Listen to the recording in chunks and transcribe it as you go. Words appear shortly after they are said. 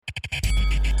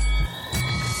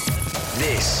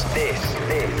This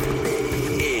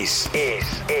is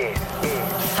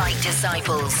Fight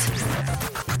Disciples.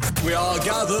 We are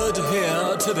gathered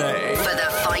here today For the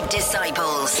Fight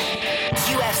Disciples.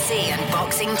 UFC and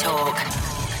boxing talk.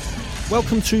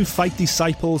 Welcome to Fight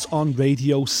Disciples on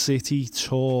Radio City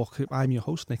Talk. I'm your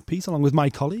host, Nick Peet, along with my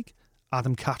colleague,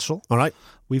 Adam Cattrall. All right.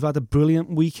 We've had a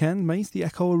brilliant weekend, mate. The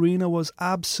Echo Arena was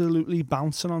absolutely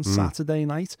bouncing on Saturday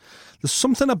night. There's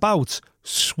something about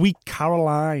Sweet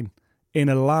Caroline in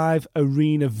a live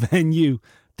arena venue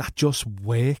that just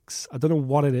works. I don't know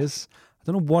what it is.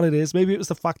 Maybe it was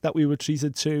the fact that we were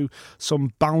treated to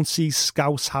some bouncy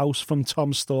Scouse house from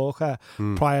Tom Stalker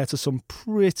prior to some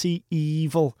pretty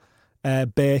evil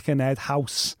Birkenhead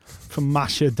house from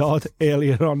Masha Dodd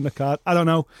earlier on the card. I don't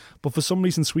know, but for some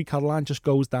reason Sweet Caroline just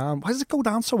goes down. Why does it go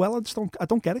down so well? I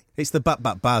don't get it. It's the bat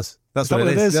baz. That's What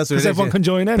it is. Because everyone can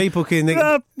join in. People can.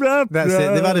 That's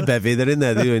it. They've had a bevy. They're in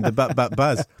there doing the bat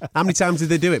baz. How many times did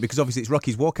they do it? Because obviously it's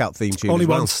Rocky's walkout theme tune. Only as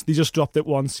well. once. They just dropped it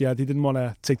once. Yeah, they didn't want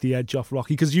to take the edge off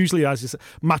Rocky because usually, as you said,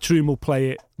 Matchroom will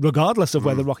play it regardless of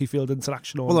whether Rocky Field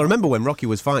interaction or. Well, I remember when Rocky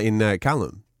was fighting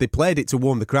Callum. They played it to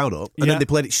warm the crowd up, and then they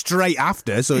played it straight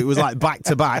after, so it was like back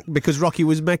to back because Rocky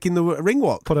was making the ring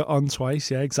walk. Put it on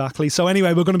twice, yeah, exactly. So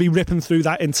anyway, we're going to be ripping through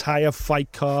that entire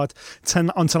fight card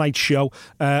on tonight's show.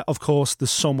 Of course,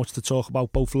 there's so much to talk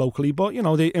about, both locally, but you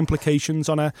know the implications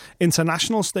on an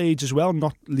international stage as well.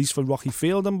 Not least for Rocky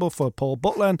Fielding, but for Paul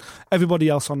Butler and everybody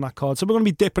else on that card. So we're going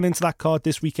to be dipping into that card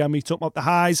this weekend. We talk about the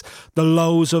highs, the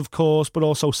lows, of course, but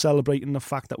also celebrating the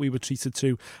fact that we were treated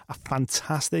to a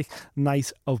fantastic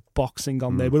night of boxing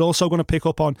on there. We're also going to pick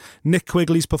up on Nick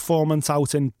Quigley's performance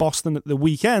out in Boston at the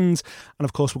weekend, and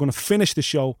of course we're going to finish the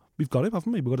show. We've got it,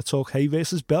 haven't we? We've got to talk Hay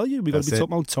versus Bellew. We've got to be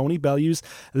talking about Tony Bellew's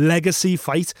legacy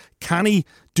fight. Can he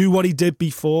do what he did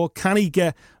before? Can he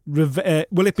get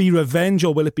will it be revenge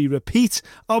or will it be repeat?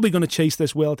 Are we going to chase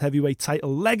this world heavyweight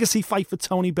title legacy fight for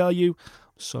Tony Bellew?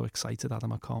 So excited,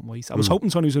 Adam. I can't wait. I was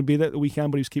hoping Tony was going to be there at the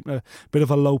weekend, but he was keeping a bit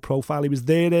of a low profile. He was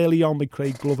there early on with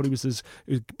Craig Glover. He was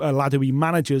a lad who he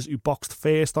manages, who boxed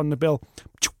first on the bill.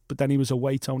 But then he was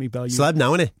away, Tony Bellew. Celeb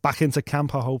now, isn't he? Back into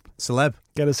camp, I hope. Celeb.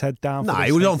 Get his head down. No,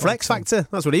 he was on for X Factor.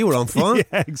 That's what he were on for.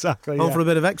 Yeah, exactly. On for a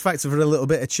bit of X Factor for a little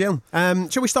bit of chill.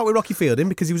 Shall we start with Rocky Fielding?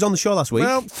 Because he was on the show last week.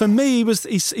 Well, for me,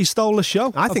 he stole the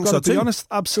show. I think I've got so to be too. honest,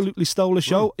 absolutely stole the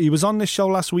show. He was on this show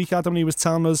last week, Adam, and he was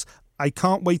telling us, I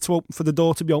can't wait for the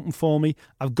door to be open for me.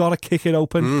 I've got to kick it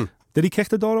open. Did he kick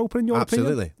the door open in your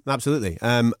opinion? Absolutely.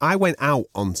 I went out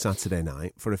on Saturday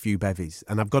night for a few bevies,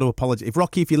 and I've got to apologise.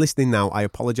 If you're listening now, I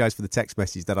apologise for the text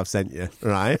message that I've sent you,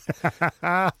 right?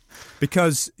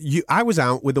 Because I was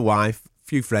out with the wife, a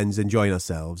few friends, enjoying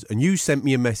ourselves, and you sent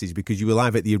me a message because you were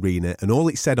live at the arena, and all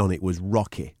it said on it was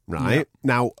Rocky, right? Yeah.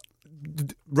 Now,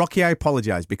 Rocky, I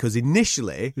apologise because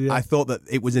initially I thought that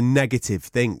it was a negative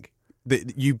thing.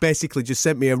 That you basically just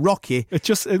sent me a Rocky. It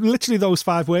literally those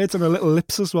 5 words and a little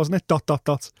ellipsis, wasn't it? ...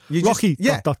 Rocky. ...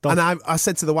 And I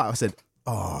said to the wife, I said,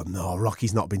 oh no,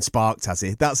 Rocky's not been sparked, has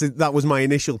he? That was my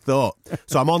initial thought.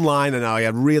 So I'm online and I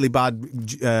had really bad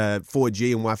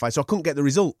 4G and Wi-Fi, so I couldn't get the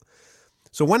result.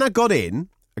 So when I got in,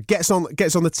 it gets on the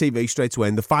TV straight away,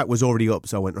 and the fight was already up.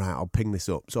 So I went, right, I'll ping this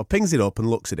up. So I pings it up and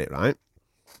looks at it, right?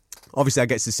 Obviously, I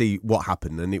get to see what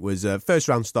happened, and it was a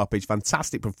first-round stoppage.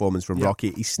 Fantastic performance from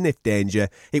Rocky. He sniffed danger.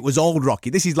 It was old Rocky.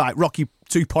 This is like Rocky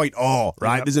 2.0,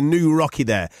 right? Yep. There's a new Rocky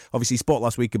there. Obviously, he spoke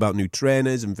last week about new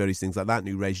trainers and various things like that,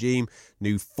 new regime,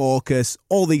 new focus.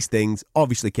 All these things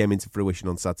obviously came into fruition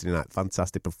on Saturday night.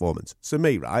 Fantastic performance. So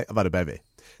me, right, I've had a bevy.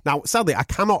 Now, sadly, I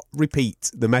cannot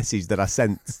repeat the message that I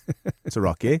sent to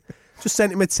Rocky. Just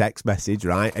sent him a text message,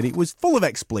 right? And it was full of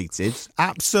expletives,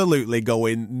 absolutely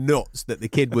going nuts that the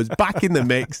kid was back in the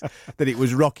mix, that it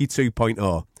was Rocky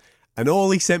 2.0. And all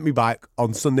he sent me back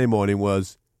on Sunday morning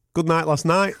was, good night last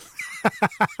night.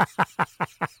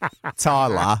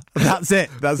 Tala. That's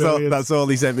it. That's all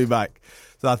he sent me back.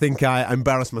 So I think I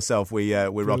embarrassed myself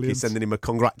with Rocky, sending him a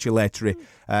congratulatory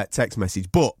text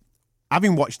message. But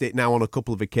having watched it now on a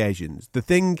couple of occasions, the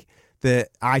thing that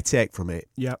I take from it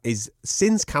is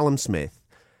since Callum Smith,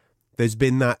 there's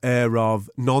been that air of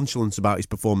nonchalance about his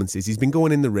performances. He's been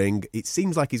going in the ring. It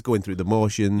seems like he's going through the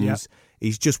motions. Yep.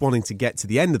 He's just wanting to get to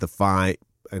the end of the fight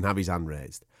and have his hand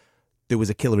raised. There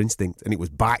was a killer instinct, and it was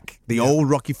back. The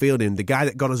old Rocky Fielding, the guy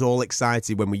that got us all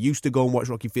excited when we used to go and watch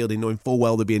Rocky Fielding, knowing full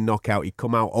well there'd be a knockout. He'd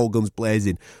come out all guns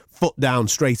blazing, foot down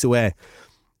straight away.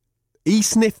 He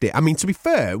sniffed it. I mean, to be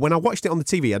fair, when I watched it on the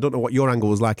TV, I don't know what your angle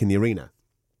was like in the arena.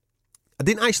 I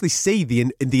didn't actually see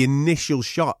the initial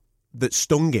shot that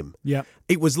stung him. Yeah,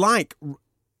 it was like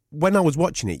when I was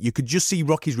watching it, you could just see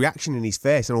Rocky's reaction in his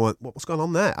face, and I went, "What's going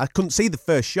on there?" I couldn't see the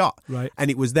first shot, Right.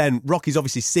 And it was then Rocky's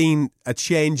obviously seen a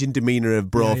change in demeanour of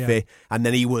Brophy, and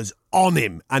then he was on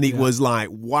him, and it was like,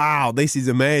 "Wow, this is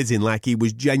amazing!" Like he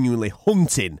was genuinely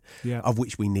hunting, of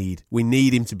which we need. We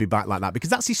need him to be back like that because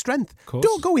that's his strength.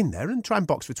 Don't go in there and try and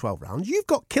box for 12 rounds. You've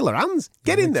got killer hands.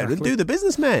 Get in there and do the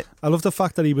business, mate. I love the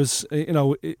fact that he was,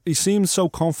 he seemed so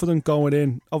confident going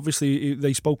in. Obviously,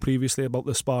 they spoke previously about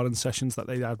the sparring sessions that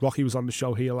they had. Rocky was on the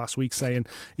show here last week saying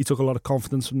he took a lot of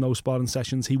confidence from those sparring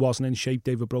sessions. He wasn't in shape.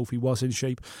 David Brophy was in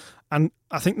shape. And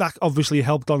I think that obviously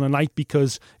helped on the night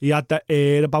because he had that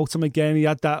air about him again. He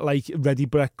had that like ready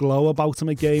Brett glow about him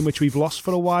again, which we've lost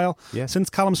for a while. Yeah. Since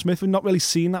Callum Smith, we've not really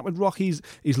seen that with Rocky.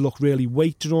 He's looked really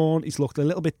weight drawn. He's looked a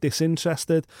little bit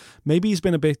disinterested. Maybe he's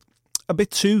been a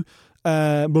bit too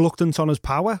reluctant on his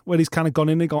power, where he's kind of gone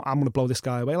in and gone, I'm going to blow this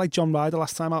guy away, like John Ryder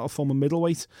last time out of former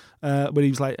middleweight, where he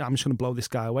was like, I'm just going to blow this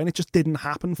guy away, and it just didn't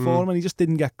happen for him, and he just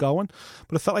didn't get going.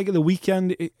 But it felt like at the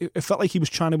weekend, it felt like he was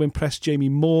trying to impress Jamie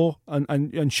Moore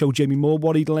and show Jamie Moore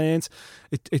what he'd learned.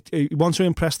 He wanted to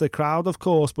impress the crowd, of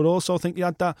course, but also I think he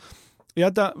had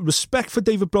that respect for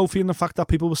David Brophy and the fact that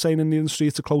people were saying in the industry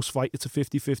it's a close fight, it's a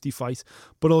 50-50 fight.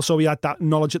 But also he had that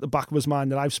knowledge at the back of his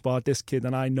mind that I've sparred this kid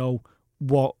and I know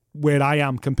where I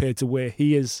am compared to where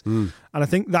he is. And I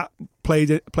think that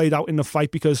played out in the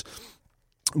fight because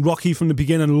Rocky from the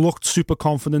beginning looked super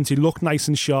confident. He looked nice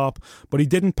and sharp, but he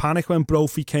didn't panic when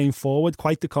Brophy came forward.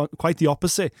 Quite the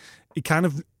opposite.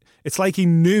 It's like he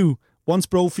knew once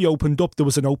Brophy opened up, there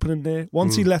was an opening there.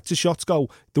 Once he let the shots go,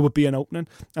 there would be an opening.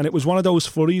 And it was one of those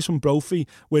flurries from Brophy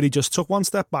where he just took one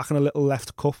step back and a little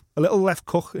left hook,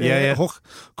 hook,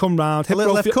 come round. A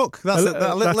little Brophy, left hook.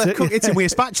 That little left hook hits him with a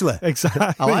spatula. Exactly.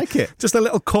 I like it. Just a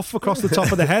little cuff across the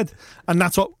top of the head. And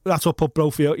that's what put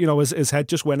Brophy, his head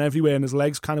just went everywhere and his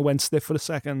legs kind of went stiff for a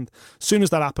second. As soon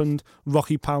as that happened,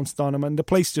 Rocky pounced on him and the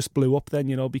place just blew up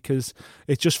then, because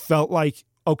it just felt like,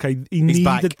 okay, he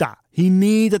needed that. He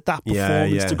needed that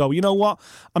performance to go, you know what?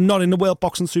 I'm not in the World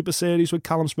Boxing Super Series with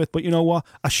Callum Smith, but you know what?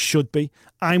 I should be.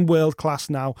 I'm world class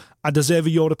now. I deserve a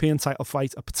European title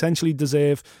fight. I potentially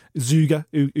deserve Zuga,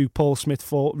 who Paul Smith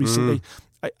fought recently.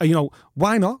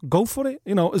 Why not? Go for it.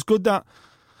 It's good that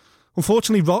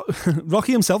unfortunately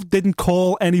Rocky himself didn't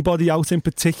call anybody out in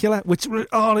particular, which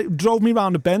it drove me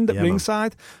round the bend at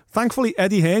ringside. Thankfully,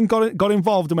 Eddie Hearn got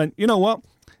involved and went, you know what?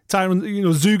 Tyron,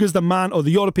 Zuga's the man, or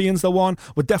the Europeans the one.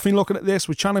 We're definitely looking at this.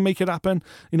 We're trying to make it happen.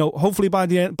 Hopefully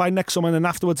by next summer. And then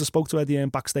afterwards, I spoke to Eddie Hearn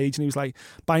backstage, and he was like,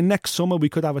 "By next summer, we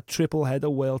could have a triple header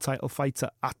world title fight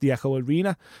at the Echo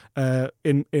Arena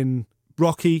in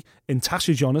Rocky, in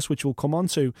Tasha Jonas, which we'll come on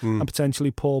to, and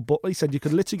potentially Paul Butler." He said you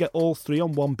could literally get all three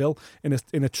on one bill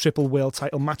in a triple world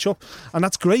title matchup, and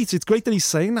that's great. It's great that he's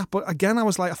saying that. But again, I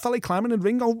felt like climbing in the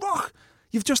ring. Go, Rock,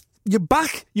 you're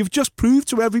back. You've just proved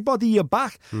to everybody you're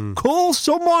back. Call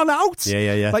someone out.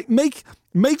 Yeah. Like make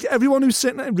everyone who's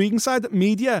sitting at ringside at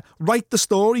media write the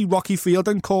story. Rocky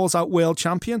Fielding calls out world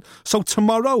champion. So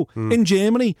tomorrow in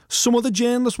Germany, some other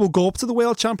journalist will go up to the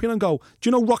world champion and go, "Do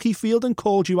you know Rocky Fielding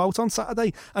called you out on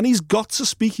Saturday?" And he's got to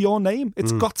speak your name.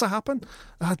 It's got to happen.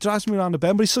 It drives me around the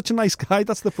bend, but he's such a nice guy.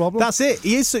 That's the problem. That's it.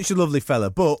 He is such a lovely fella,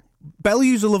 but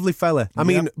Bellew's a lovely fella. I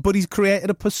mean, but he's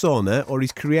created a persona, or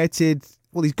he's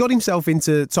got himself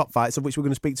into top fights, of which we're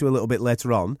going to speak to a little bit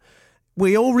later on.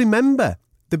 We all remember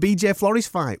the BJ Flores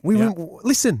fight.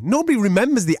 Listen, nobody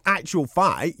remembers the actual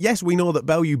fight. Yes, we know that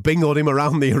Bellew bingoed him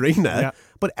around the arena,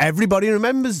 but everybody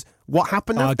remembers what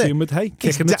happened after. Arguing with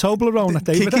kicking the Toblerone at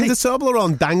David Kicking the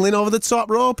Toblerone, dangling over the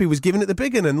top rope. He was giving it the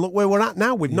big one, and look where we're at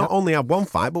now. We've not only had one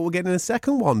fight, but we're getting a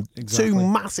second one. Exactly. 2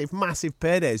 massive, massive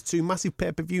paydays, 2 massive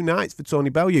pay-per-view nights for Tony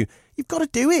Bellew. You've got to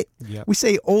do it. Yep. We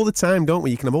say it all the time, don't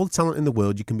we? You can have all the talent in the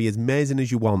world. You can be as amazing as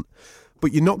you want,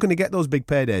 but you're not going to get those big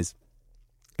paydays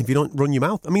if you don't run your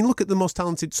mouth. I mean, look at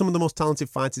some of the most talented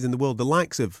fighters in the world, the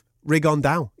likes of Rigon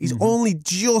Dow. He's only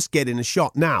just getting a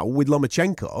shot now with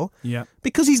Lomachenko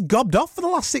because he's gobbed off for the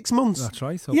last 6 months. That's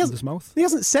right, opened his mouth. He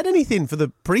hasn't said anything for the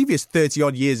previous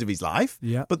 30-odd years of his life.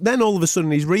 Yeah. But then all of a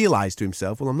sudden he's realised to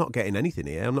himself, well, I'm not getting anything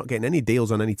here. I'm not getting any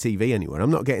deals on any TV anywhere.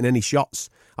 I'm not getting any shots.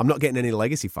 I'm not getting any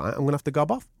legacy fight. I'm going to have to gob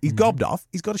off. He's gobbed off.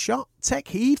 He's got a shot. Take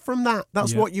heed from that.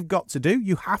 That's what you've got to do.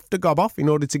 You have to gob off in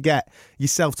order to get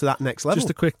yourself to that next level.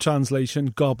 Just a quick translation.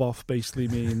 Gob off basically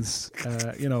means,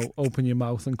 open your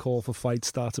mouth and call for fight,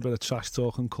 start a bit of trash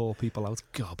talk and call people out.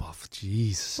 Gob off.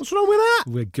 Jeez. What's wrong with that?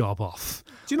 We're gob off.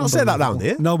 Do you not say that round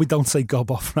here? No, we don't say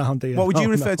gob off round here. What would you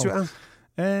refer to it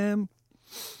as?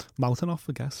 Mouthing off,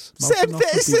 I guess.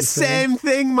 It's the same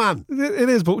thing, man. It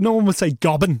is, but no one would say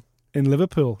gobbing. in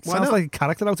Liverpool. Why Sounds not? like a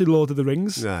character out of Lord of the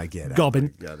Rings. Nah, get out.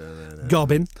 Gobbin. No.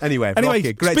 Gobbin. Anyway,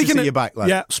 Rocky, great to see you back, lad.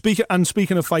 Yeah,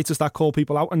 speaking of fighters that call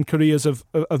people out and careers have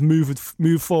moved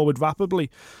forward rapidly.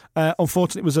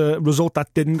 Unfortunately, it was a result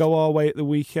that didn't go our way at the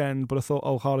weekend, but I thought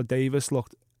O'Hara Davis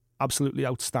looked absolutely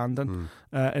outstanding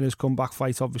in his comeback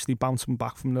fight. Obviously, bouncing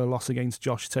back from the loss against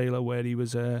Josh Taylor, where he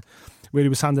was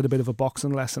handed a bit of a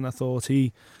boxing lesson. I thought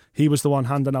he was the one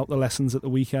handing out the lessons at the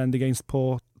weekend against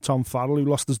poor Tom Farrell, who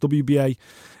lost his WBA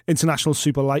International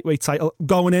Super Lightweight title.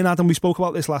 Going in, Adam, we spoke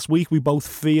about this last week. We both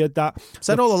feared that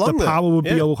the power would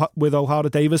be with O'Hara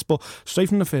Davis, but straight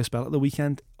from the first bell at the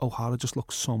weekend, O'Hara just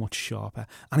looked so much sharper,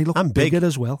 and he looked bigger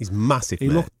as well. He's massive. He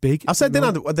looked big. I've said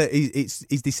that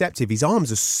he's deceptive. His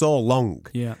arms are so long.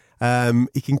 Yeah.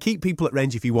 He can keep people at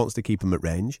range if he wants to keep them at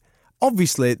range.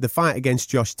 Obviously, the fight against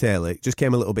Josh Taylor just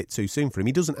came a little bit too soon for him.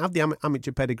 He doesn't have the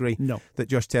amateur pedigree that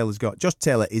Josh Taylor's got. Josh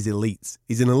Taylor is elite.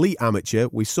 He's an elite amateur.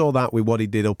 We saw that with what he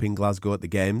did up in Glasgow at the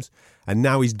Games, and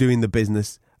now he's doing the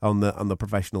business on the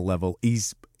professional level.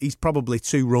 He's probably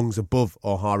 2 rungs above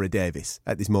O'Hara Davis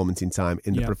at this moment in time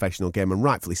in the professional game, and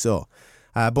rightfully so.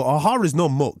 But O'Hara's no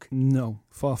mug. No,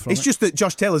 far from it. It's just that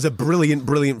Josh Taylor's a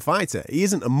brilliant fighter. He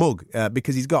isn't a mug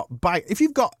because he's got... If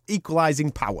you've got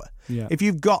equalising power, if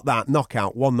you've got that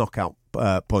one knockout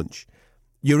punch,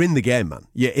 you're in the game, man.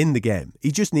 You're in the game.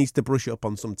 He just needs to brush up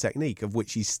on some technique, of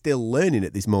which he's still learning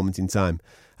at this moment in time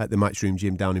at the Matchroom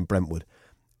Gym down in Brentwood.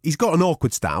 He's got an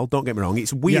awkward style, don't get me wrong.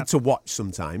 It's weird to watch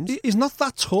sometimes. He's not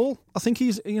that tall. I think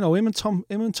he's, him and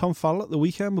Tom Farrell at the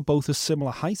weekend were both a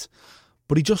similar height.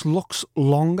 But he just looks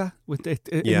longer. With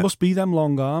it must be them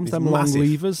long arms, them long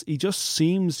levers. He just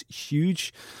seems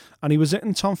huge. And he was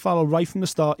hitting Tom Farrell right from the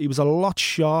start. He was a lot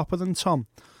sharper than Tom.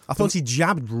 I thought he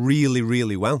jabbed really,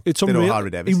 really well. It's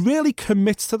unreal. He really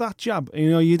commits to that jab.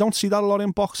 You don't see that a lot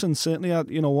in boxing. Certainly,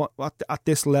 at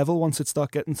this level, once it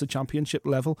starts getting to championship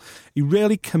level, he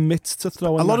really commits to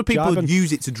throwing. A lot of people jab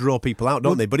use it to draw people out,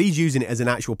 don't they? But he's using it as an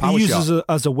actual power shot. He uses it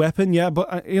as a weapon, yeah.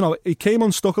 But he came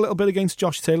unstuck a little bit against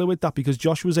Josh Taylor with that, because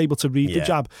Josh was able to read the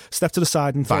jab, step to the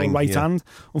side, and throw a right hand.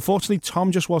 Unfortunately,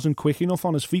 Tom just wasn't quick enough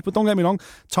on his feet. But don't get me wrong,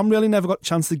 Tom really never got a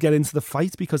chance to get into the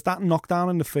fight, because that knockdown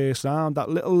in the first round, that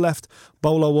little left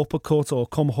bolo uppercut or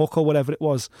come hook or whatever it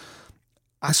was,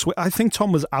 I think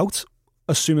Tom was out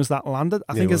as soon as that landed.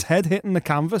 I think his head hitting the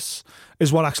canvas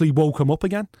is what actually woke him up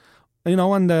again.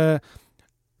 And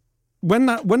when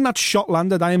that shot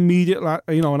landed, I immediately,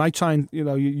 and I try and,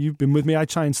 you've been with me, I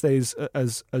try and stay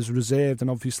as reserved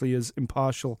and obviously as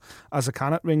impartial as I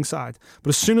can at ringside. But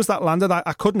as soon as that landed,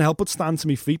 I couldn't help but stand to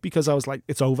my feet, because I was like,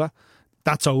 it's over.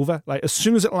 That's over. Like, as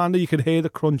soon as it landed, you could hear the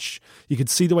crunch. You could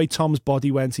see the way Tom's body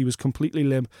went. He was completely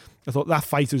limp. I thought, that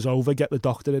fight was over. Get the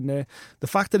doctor in there. The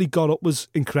fact that he got up was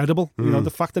incredible. The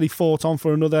fact that he fought on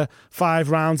for another 5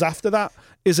 rounds after that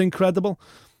is incredible.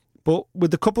 But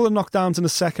with a couple of knockdowns in the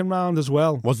second round as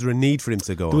well. Was there a need for him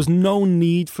to go on? There was no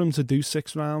need for him to do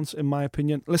 6 rounds, in my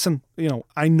opinion. Listen,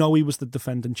 I know he was the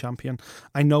defending champion.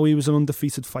 I know he was an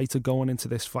undefeated fighter going into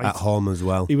this fight. At home as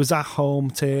well. He was at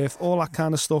home, turf, all that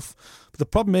kind of stuff. But the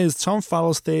problem is, Tom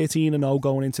Farrell's 13-0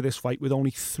 going into this fight with only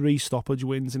 3 stoppage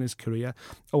wins in his career.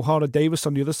 O'Hara Davis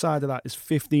on the other side of that is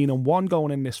 15-1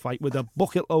 going in this fight with a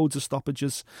bucket loads of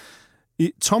stoppages.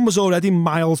 Tom was already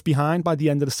miles behind by the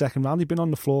end of the second round. He'd been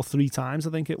on the floor 3 times, I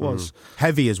think it was.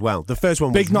 Heavy as well. The first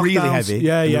one was really heavy.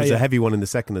 Yeah, there was a heavy one in the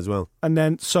second as well. And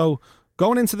then, so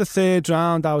going into the third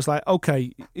round, I was like,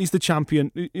 okay, he's the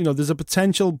champion. There's a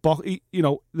potential,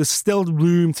 there's still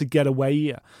room to get away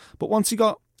here. But once he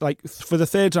got, for the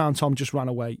third round, Tom just ran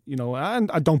away,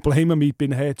 and I don't blame him. He'd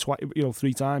been hurt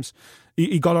 3 times.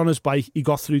 He got on his bike, he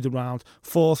got through the round.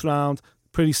 Fourth round,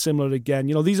 pretty similar again.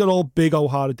 These are all big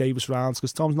O'Hara Davis rounds,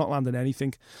 because Tom's not landing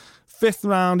anything. Fifth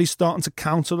round, he's starting to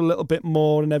counter a little bit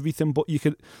more and everything, but you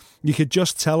could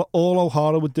just tell all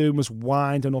O'Hara would do was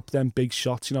winding up them big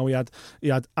shots. He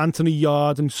had Anthony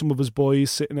Yard and some of his boys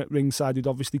sitting at ringside who'd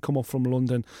obviously come up from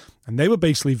London, and they were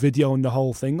basically videoing the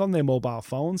whole thing on their mobile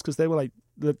phones, because they were like,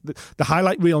 the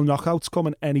highlight reel knockouts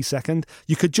coming any second.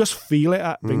 You could just feel it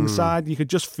at ringside. You could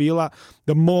just feel that.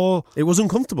 The more it was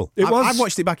uncomfortable. I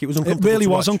watched it back. It was uncomfortable. It really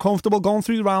was uncomfortable going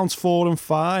through rounds 4 and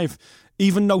 5.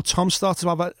 Even though Tom started to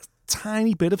have a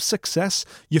tiny bit of success,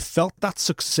 you felt that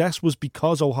success was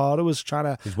because O'Hara was trying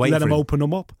to let him opening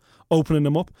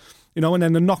him up. You know, and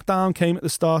then the knockdown came at the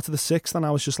start of the 6th, and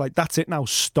I was just like, that's it now,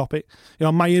 stop it. You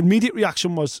know, my immediate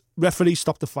reaction was, referee,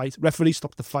 stop the fight. Referee,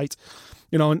 stop the fight.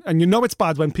 You know, and you know it's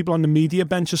bad when people on the media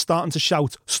bench are starting to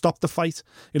shout, stop the fight.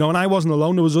 You know, and I wasn't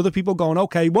alone. There was other people going,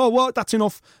 okay, whoa, that's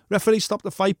enough. Referee, stop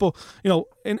the fight. But, you know,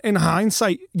 in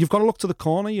hindsight, you've got to look to the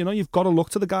corner. You know, you've got to look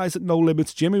to the guys at No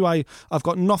Limits Gym, who I've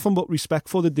got nothing but respect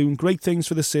for. They're doing great things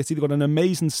for the city. They've got an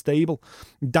amazing stable.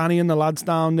 Danny and the lads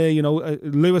down there, you know,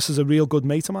 Lewis is a real good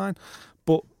mate of mine.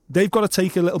 But they've got to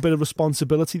take a little bit of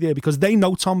responsibility there because they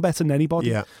know Tom better than anybody.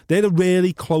 Yeah. They're a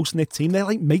really close-knit team. They're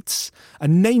like mates.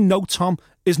 And they know Tom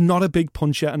is not a big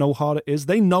puncher and O'Hara is.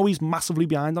 They know he's massively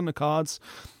behind on the cards.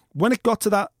 When it got to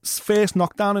that first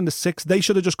knockdown in the 6th, they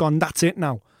should have just gone, that's it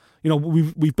now. You know,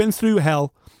 we've been through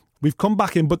hell. We've come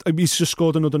back in, but he's just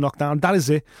scored another knockdown. That is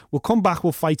it. We'll come back.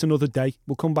 We'll fight another day.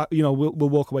 We'll come back. You know, we'll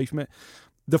walk away from it.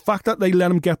 The fact that they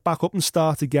let him get back up and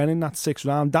start again in that 6th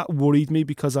round, that worried me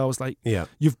because I was like,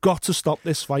 you've got to stop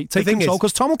this fight. Take control,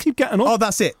 because Tom will keep getting up. Oh,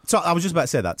 that's it. So, I was just about to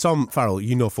say that. Tom Farrell,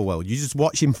 you know full well. You just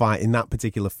watch him fight in that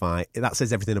particular fight. That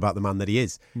says everything about the man that he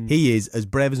is. He is as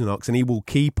brave as an ox and he will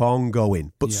keep on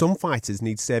going. But some fighters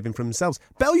need saving from themselves.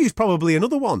 Bellew's probably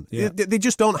another one. Yeah. They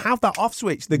just don't have that off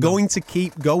switch. They're going to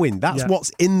keep going. That's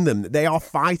what's in them. They are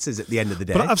fighters at the end of the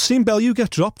day. But I've seen Bellew get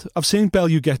dropped. I've seen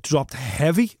Bellew get dropped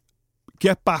heavy,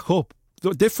 get back up.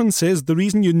 The difference is, the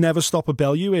reason you never stop a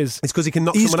Bellew is it's because he can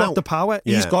knock someone out. He's got the power.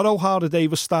 Yeah. He's got O'Hara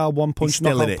Davis style one-punch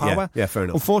knockout power. Yeah, fair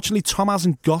enough. Unfortunately, Tom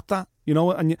hasn't got that, you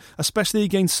know, and especially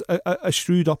against a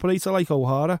shrewd operator like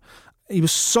O'Hara. He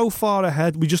was so far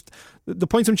ahead. The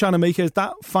point I'm trying to make is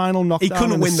that final knockdown. He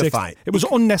couldn't win the fight. It was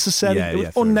unnecessary. Yeah, it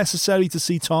was unnecessary to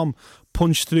see Tom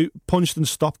punched and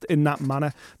stopped in that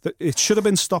manner. It should have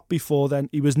been stopped before then.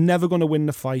 He was never going to win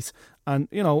the fight. And,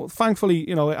 you know, thankfully,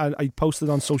 you know, I posted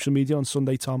on social media on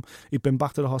Sunday, Tom, he'd been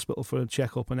back to the hospital for a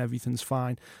checkup and everything's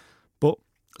fine. But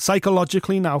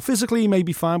psychologically now, physically he may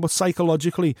be fine, but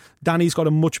psychologically, Danny's got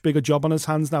a much bigger job on his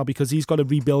hands now because he's got to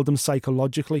rebuild him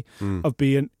psychologically of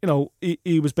being, you know,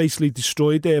 he was basically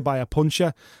destroyed there by a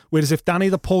puncher. Whereas if Danny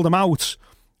had pulled him out,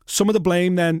 some of the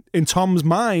blame then in Tom's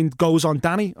mind goes on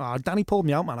Danny. Oh, Danny pulled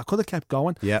me out, man. I could have kept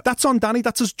going. Yep. That's on Danny.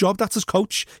 That's his job. That's his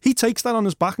coach. He takes that on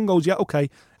his back and goes, yeah, okay,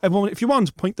 everyone, if you want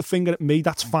to point the finger at me,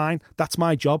 that's fine. That's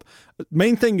my job.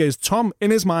 Main thing is, Tom,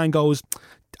 in his mind, goes,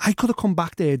 I could have come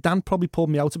back there. Dan probably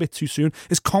pulled me out a bit too soon.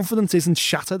 His confidence isn't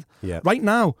shattered. Yep. Right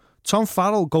now, Tom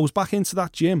Farrell goes back into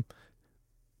that gym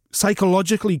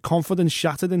psychologically confidence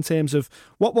shattered in terms of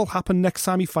what will happen next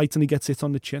time he fights and he gets hit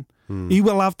on the chin. He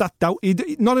will have that doubt.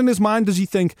 Not in his mind does he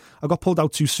think, I got pulled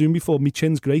out too soon before, my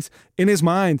chin's great. In his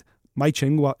mind, my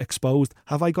chin got exposed.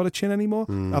 Have I got a chin anymore?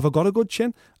 Have I got a good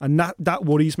chin? And that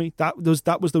worries me. That was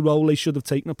the role they should have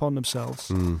taken upon themselves.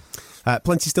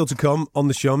 Plenty still to come on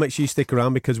the show. Make sure you stick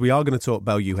around because we are going to talk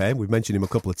Bellew here. We've mentioned him a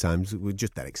couple of times. We're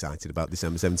just that excited about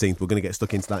December 17th. We're going to get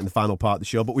stuck into that in the final part of the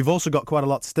show. But we've also got quite a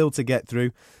lot still to get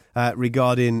through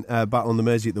regarding Battle on the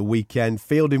Mersey at the weekend.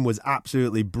 Fielding was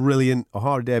absolutely brilliant.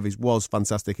 O'Hara Davies was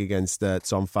fantastic against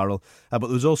Tom Farrell. But there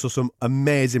was also some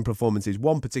amazing performances.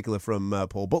 One particular from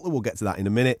Paul Butler. We'll get to that in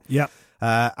a minute. Yeah.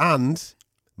 And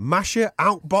Masha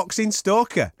outboxing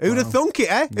Stoker. Who'd have thunk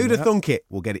it, eh? Who'd have thunk it?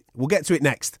 We'll get to it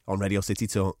next on Radio City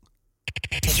Talk.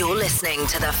 You're listening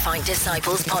to the Fight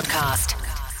Disciples podcast.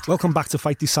 Welcome back to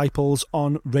Fight Disciples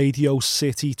on Radio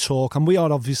City Talk, and we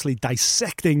are obviously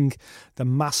dissecting the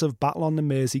massive Battle on the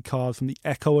Mersey card from the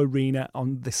Echo Arena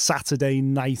on the Saturday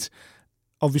night.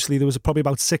 Obviously, there was probably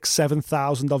about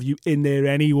 6,000-7,000 of you in there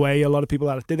anyway. A lot of people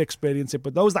that did experience it,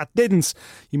 but those that didn't,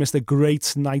 you missed a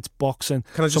great night's boxing.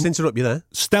 Can I just interrupt you there?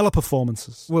 Stellar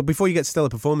performances. Well, before you get to stellar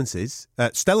performances,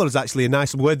 stellar is actually a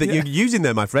nice word that you're using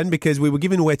there, my friend, because we were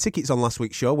giving away tickets on last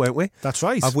week's show, weren't we? That's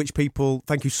right. Of which people,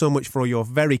 thank you so much for your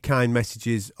very kind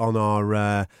messages on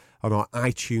our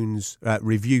iTunes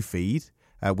review feed.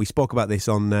 We spoke about this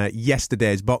on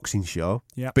yesterday's boxing show.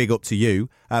 Yep. Big up to you.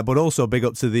 But also big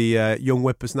up to the young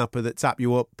whippersnapper that tapped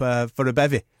you up for a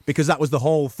bevy. Because that was the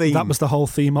whole theme. That was the whole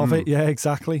theme of it, yeah,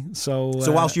 exactly. So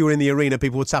whilst you were in the arena,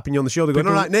 people were tapping you on the shoulder going,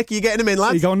 all right, Nick, are you getting him in,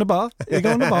 lad? You go in the bar. You go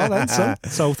in the bar then, son.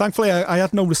 So thankfully, I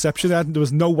had no reception. There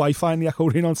was no Wi-Fi in the Echo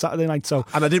Arena on Saturday night. So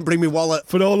and I didn't bring my wallet.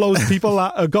 For all those people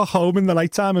that got home in the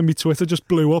night time and my Twitter just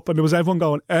blew up and there was everyone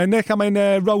going, Nick, I'm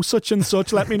in row such and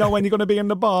such. Let me know when you're going to be in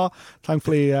the bar.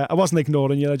 Thankfully, I wasn't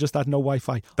ignoring you. I just had no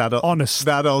Wi-Fi. Honest.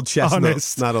 That old chestnut.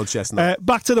 Honest. That old chestnut.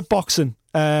 Back to the boxing.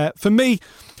 For me,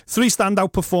 Three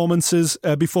standout performances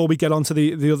before we get on to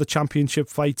the other championship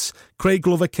fights. Craig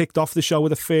Glover kicked off the show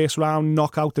with a first round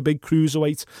knockout, the big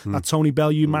cruiserweight that Tony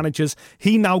Bellew manages.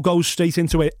 He now goes straight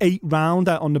into an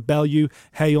 8-rounder on the Bellew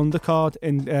Hay undercard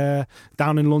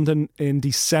down in London in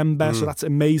December. So that's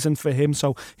amazing for him.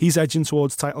 So he's edging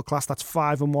towards title class. That's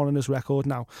 5-1 in his record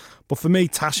now. But for me,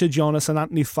 Tasha Jonas and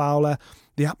Anthony Fowler,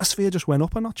 the atmosphere just went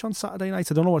up a notch on Saturday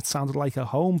night. I don't know what it sounded like at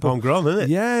home. But homegrown, isn't it?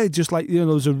 Yeah, just like, there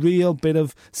was a real bit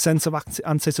of sense of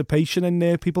anticipation in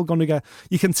there. People going to get...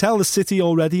 You can tell the city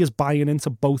already is buying into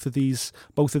both of these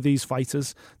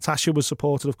fighters. Tasha was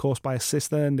supported, of course, by her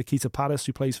sister, Nikita Paris,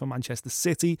 who plays for Manchester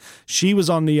City. She was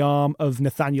on the arm of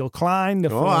Nathaniel Klein.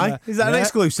 Is that an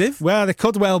exclusive? Well, it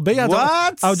could well be. I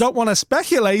don't want to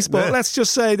speculate, but let's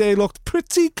just say they looked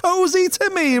pretty cosy to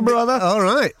me, brother. All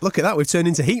right. Look at that. We've turned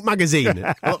into Heat magazine.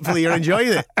 Hopefully you're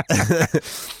enjoying it.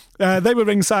 They were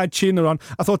ringside cheering her on.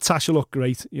 I thought Tasha looked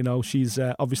great. She's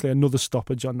obviously another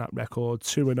stoppage on that record,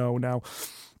 2-0 now.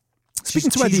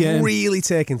 Speaking to Eddie Hearn, really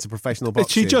taken to professional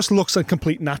boxing. She just looks a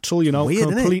complete natural, Weird,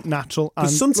 complete natural. And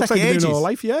some looks like ages. doing it all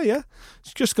life. Yeah.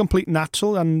 She's just complete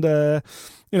natural. And,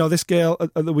 this girl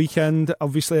at the weekend,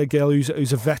 obviously a girl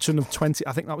who's a veteran of 20,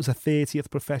 I think that was her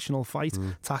 30th professional fight,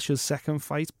 Tasha's second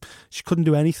fight. She couldn't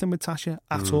do anything with Tasha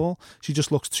at all. She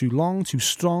just looks too long, too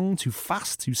strong, too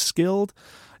fast, too skilled.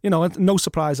 No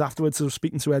surprise afterwards. I was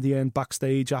speaking to Eddie Hearn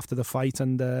backstage after the fight,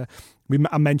 and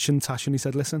I mentioned Tasha, and he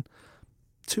said, listen,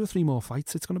 2 or 3 more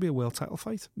fights, it's going to be a world title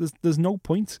fight. There's no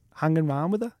point hanging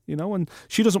around with her, and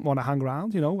she doesn't want to hang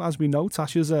around, as we know.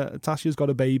 Tasha's got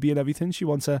a baby and everything. She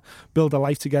wants to build a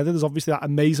life together. There's obviously that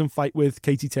amazing fight with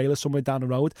Katie Taylor somewhere down the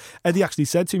road. Eddie actually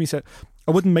said to me, he said,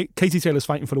 I wouldn't make... Katie Taylor's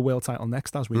fighting for the world title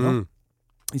next, as we know.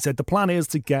 He said the plan is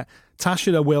to get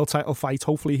Tasha a world title fight,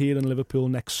 hopefully here in Liverpool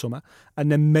next summer,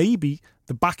 and then maybe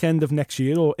the back end of next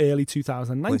year or early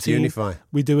 2019,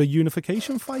 we do a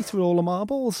unification fight with all the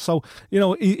marbles. So,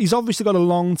 he's obviously got a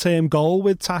long-term goal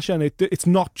with Tasha, and it's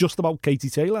not just about Katie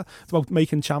Taylor. It's about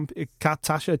making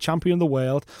Tasha a champion of the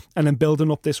world and then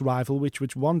building up this rival, which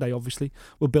one day, obviously,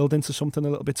 will build into something a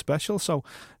little bit special. So,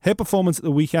 her performance at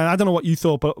the weekend, I don't know what you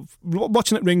thought, but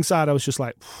watching it ringside, I was just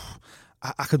like...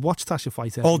 I could watch Tasha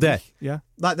fight all day. Week. Yeah,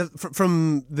 like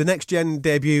from the Next Gen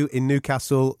debut in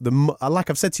Newcastle. Like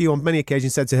I've said to you on many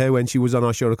occasions, said to her when she was on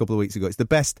our show a couple of weeks ago, it's the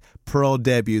best pro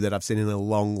debut that I've seen in a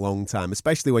long, long time.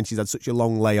 Especially when she's had such a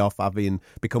long layoff,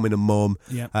 becoming a mum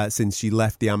since she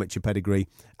left the amateur pedigree.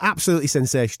 Absolutely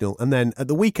sensational. And then at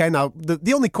the weekend,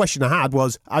 the only question I had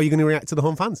was, how are you going to react to the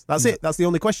home fans? That's it. That's the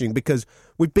only question, because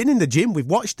we've been in the gym, we've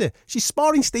watched her. She's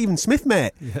sparring Stephen Smith,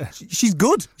 mate. Yeah. She's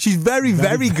good. She's very,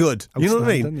 very good. You know what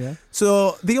I mean? Yeah.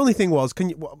 So the only thing was,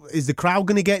 is the crowd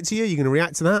going to get to you? Are you going to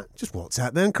react to that? Just walked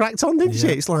out there and cracked on, didn't she?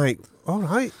 It's like, all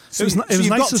right. So it was nice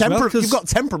as well, you've got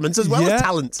temperament as well as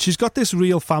talent. She's got this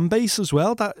real fan base as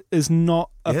well that is not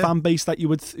a fan base that you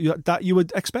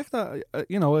would expect.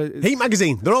 Heat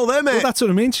magazine, they're all there, mate. Well, that's what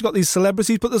I mean. She's got these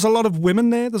celebrities, but there's a lot of women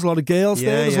there. There's a lot of girls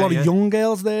there. There's a lot of young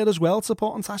girls there as well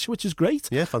supporting Tasha, which is great.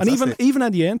 Yeah, fantastic. And even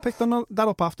Eddie Hearn picked on that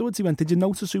up afterwards. He went, "Did you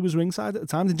notice who was ringside at the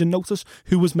time? Did you notice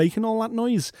who was making all that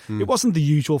noise?" It wasn't the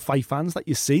usual fight fans that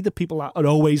you see. The people that are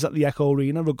always at the Echo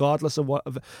Arena, regardless of what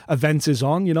event is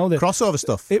on. The crossover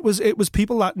stuff. It was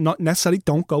people that not necessarily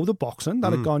don't go to boxing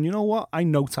that had gone, you know what, I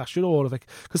know Tasha Orovic,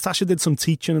 because Tasha did some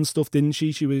teaching and stuff, didn't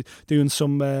she? She was doing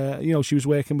some, she was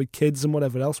working with kids and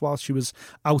whatever else while she was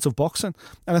out of boxing.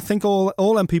 And I think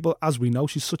all them people, as we know,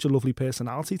 she's such a lovely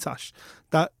personality, Tash,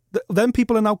 that then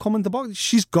people are now coming to box.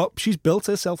 She's built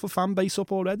herself a fan base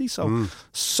up already,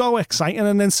 so exciting.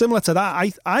 And then similar to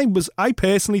that, I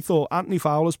personally thought Anthony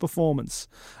Fowler's performance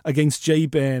against Jay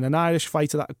Byrne, an Irish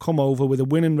fighter that had come over with a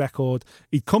winning record,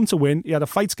 he'd come to win. He had a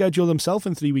fight scheduled himself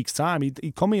in 3 weeks' time.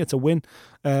 He'd come here to win,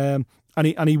 and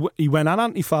he went at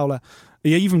Anthony Fowler.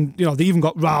 They even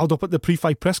got riled up at the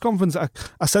pre-fight press conference.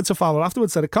 I said to Fowler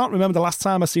afterwards, I can't remember the last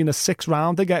time I seen a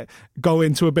 6-rounder go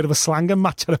into a bit of a slanging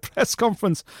match at a press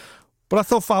conference. But I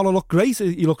thought Fowler looked great.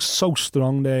 He looked so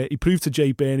strong there. He proved to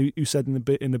Jay Byrne, who said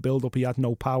in the build-up he had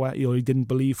no power. He didn't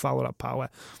believe Fowler had power.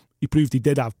 He proved he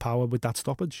did have power with that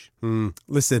stoppage.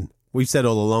 Listen, we've said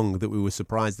all along that we were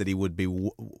surprised that he would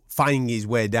be fighting his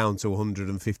way down to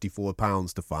 154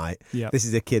 pounds to fight. Yep. This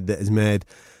is a kid that has made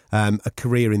a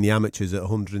career in the amateurs at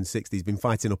 160. He's been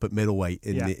fighting up at middleweight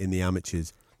in the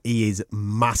amateurs. He is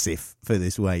massive for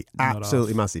this weight.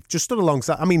 Absolutely massive. Just stood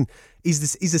alongside. I mean,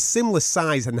 he's a similar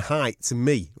size and height to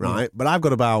me, right? But I've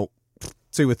got about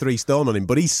 2 or 3 stone on him,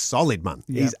 but he's solid, man.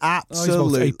 Yeah. He's He's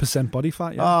absolutely... about 8% body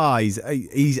fat, yeah.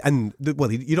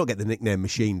 You don't get the nickname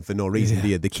Machine for no reason, do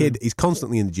you? The kid is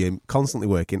constantly in the gym, constantly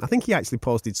working. I think he actually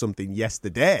posted something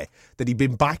yesterday that he'd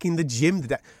been back in the gym.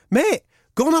 Mate,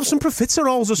 go and have some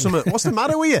profiteroles or something. What's the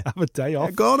matter with you? Have a day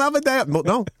off. Go and have a day off. But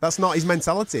no, that's not his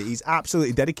mentality. He's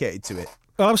absolutely dedicated to it.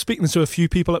 Well, I was speaking to a few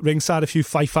people at ringside, a few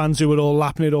fight fans who were all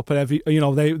lapping it up, and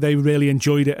they really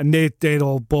enjoyed it, and they're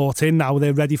all bought in now.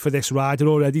 They're ready for this ride. They're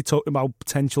already talking about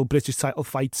potential British title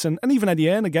fights, and even Eddie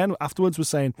Hearn again afterwards was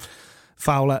saying,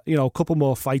 Fowler, a couple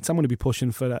more fights. I'm going to be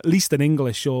pushing for at least an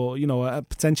English or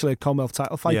potentially a Commonwealth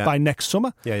title fight by next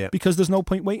summer. Yeah. Because there's no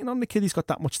point waiting on the kid. He's got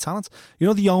that much talent.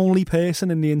 The only person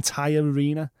in the entire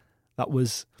arena that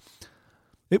was,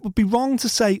 it would be wrong to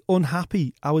say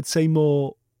unhappy. I would say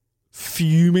more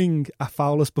fuming at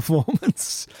Fowler's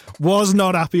performance, was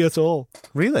not happy at all.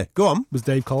 Really? Go on. Was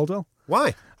Dave Caldwell.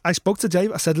 Why? I spoke to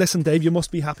Dave. I said, listen, Dave, you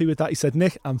must be happy with that. He said,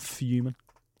 Nick, I'm fuming.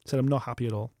 I said, I'm not happy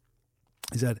at all.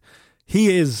 He said,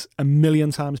 he is a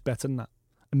million times better than that.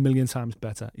 A million times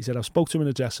better. He said, I've spoke to him in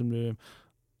the dressing room.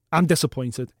 I'm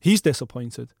disappointed. He's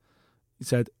disappointed. He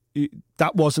said,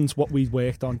 that wasn't what we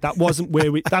worked on. That wasn't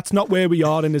that's not where we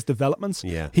are in his development.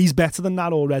 Yeah. He's better than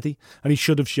that already, and he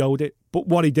should have showed it. But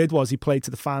what he did was he played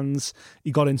to the fans.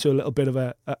 He got into a little bit of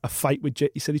a fight with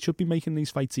Jit. He said he should be making these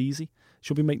fights easy.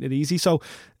 Should be making it easy. So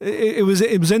it was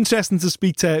interesting to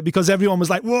speak to, because everyone was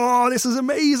like, whoa, this is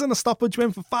amazing. A stoppage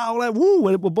win for Fowler. Woo,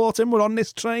 we're bought in. We're on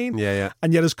this train. Yeah.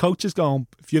 And yet his coach is going,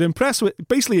 if you're impressed with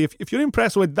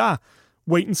that,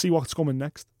 wait and see what's coming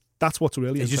next. That's what's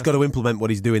really He's just got to implement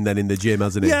what he's doing then in the gym,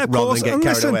 hasn't he? Yeah, of rather course. than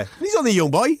get carried away. He's only a young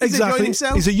boy. He's enjoying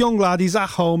himself. He's a young lad. He's at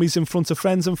home. He's in front of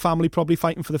friends and family, probably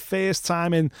fighting for the first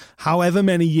time in however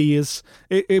many years.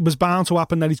 It was bound to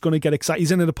happen that he's going to get excited.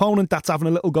 He's in an opponent that's having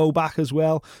a little go back as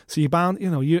well. So you're bound,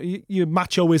 your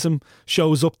machoism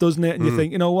shows up, doesn't it? And you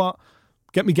think, you know what?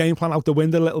 Get my game plan out the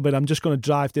window a little bit. I'm just going to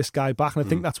drive this guy back. And I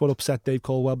think that's what upset Dave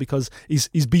Caldwell, because he's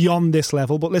beyond this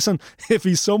level. But listen, if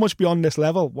he's so much beyond this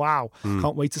level, wow,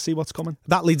 can't wait to see what's coming.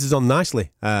 That leads us on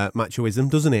nicely, machoism,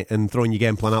 doesn't it? And throwing your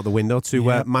game plan out the window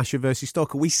to Masha versus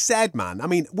Stoker. We said, man, I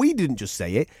mean, we didn't just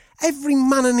say it. Every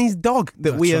man and his dog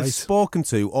that we have spoken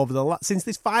to over since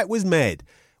this fight was made,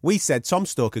 we said Tom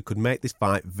Stoker could make this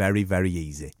fight very, very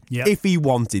easy if he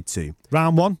wanted to.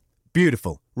 Round 1.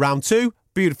 Beautiful. Round 2.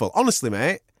 Beautiful. Honestly,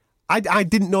 mate, I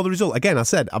didn't know the result. Again, I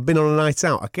said, I've been on a night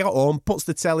out. I got home, puts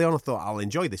the telly on. I thought, I'll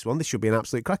enjoy this one. This should be an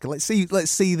absolute cracker. Let's see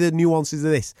the nuances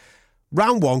of this.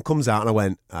 Round 1 comes out and I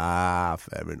went,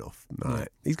 fair enough. Right.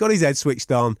 He's got his head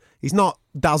switched on. He's not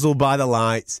dazzled by the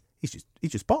lights. He's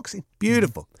just boxing.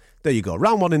 Beautiful. There you go.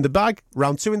 Round 1 in the bag.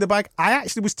 Round 2 in the bag. I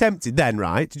actually was tempted then,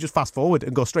 right, to just fast forward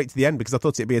and go straight to the end, because I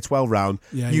thought it'd be a 12-round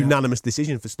unanimous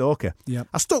decision for Stoker. Yeah.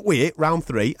 I stuck with it, round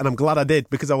 3, and I'm glad I did,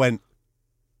 because I went,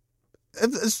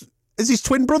 has his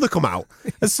twin brother come out?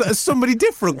 Has somebody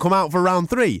different come out for round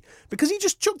 3? Because he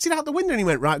just chucked it out the window and he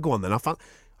went, right, go on then.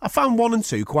 I found 1 and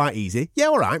 2 quite easy. Yeah,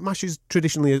 all right, Mash is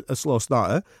traditionally a slow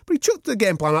starter, but he chucked the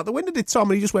game plan out the window, did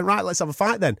Tom, and he just went, right, let's have a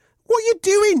fight then. What are you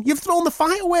doing? You've thrown the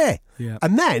fight away. Yeah.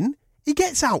 And then he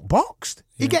gets outboxed.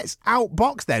 He gets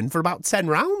outboxed then for about 10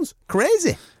 rounds.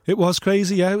 Crazy. It was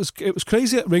crazy, yeah. It was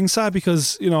crazy at ringside,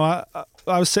 because,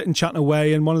 I was sitting chatting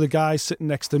away, and one of the guys sitting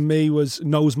next to me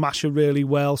knows Masha really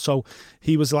well. So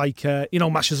he was like,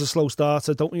 Masha's a slow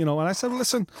starter, don't you know? And I said,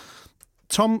 listen,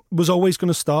 Tom was always going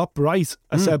to start bright.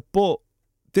 I said, but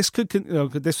this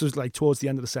this was like towards the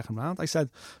end of the second round. I said,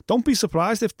 don't be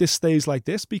surprised if this stays like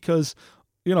this, because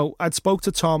I'd spoke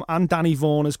to Tom and Danny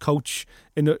Vaughan as coach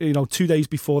in 2 days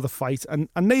before the fight, and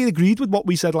they agreed with what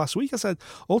we said last week. I said,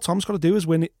 all Tom's got to do is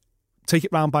win it, take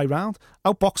it round by round,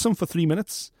 outbox him for 3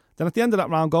 minutes. Then at the end of that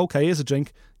round, go, okay, here's a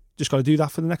drink. Just got to do that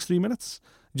for the next 3 minutes.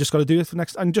 You just got to do it for the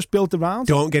next, and just build the round.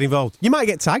 Don't get involved. You might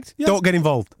get tagged. Yeah. Don't get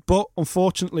involved. But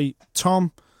unfortunately,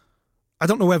 Tom, I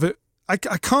don't know whether, I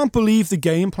can't believe the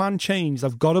game plan changed.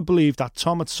 I've got to believe that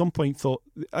Tom at some point thought,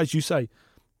 as you say,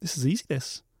 this is easy,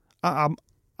 this.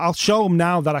 I'll show him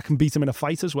now that I can beat him in a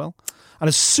fight as well. And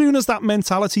as soon as that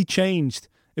mentality changed,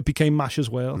 it became Masha's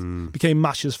world, became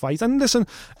Masha's fight. And listen,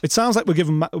 it sounds like we're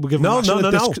giving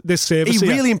Masha this service. He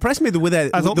really impressed me with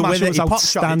it. I thought Masha was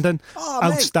outstanding,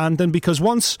 outstanding, because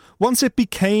once it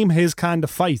became his kind of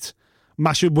fight,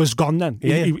 Masha was gone then.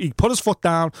 He put his foot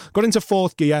down, got into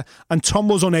fourth gear, and Tom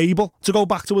was unable to go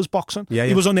back to his boxing.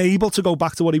 He was unable to go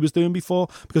back to what he was doing before,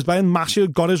 because by then Masha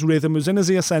got his rhythm, was in his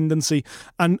ascendancy,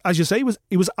 and as you say,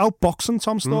 he was outboxing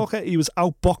Tom Stalker. He was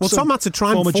outboxing. Well, Tom had to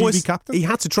try and force. captain. He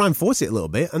had to try and force it a little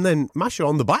bit, and then Masha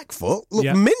on the back foot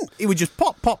looked mint. He would just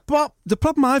pop, pop, pop. The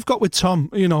problem I've got with Tom,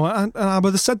 and I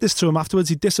would have said this to him afterwards.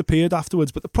 He disappeared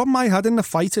afterwards, but the problem I had in the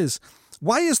fight is,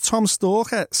 why is Tom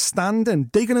Stalker standing,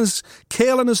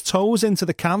 curling his toes into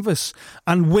the canvas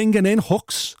and winging in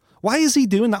hooks? Why is he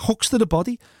doing that? Hooks to the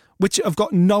body, which have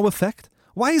got no effect.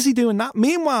 Why is he doing that?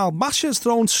 Meanwhile, Masha's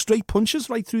throwing straight punches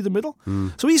right through the middle.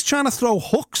 So he's trying to throw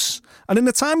hooks, and in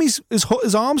the time his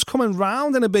arms coming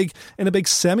round in a big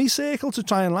semicircle to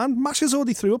try and land, Masha's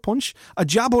already threw a punch, a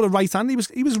jab or a right hand. He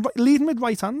was leading with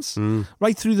right hands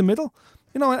right through the middle.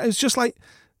 It's just like,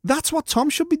 that's what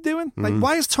Tom should be doing. Like,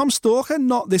 why is Tom Stalker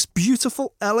not this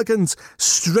beautiful, elegant,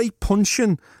 straight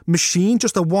punching machine,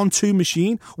 just a 1-2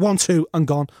 machine? 1-2 and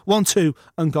gone. 1-2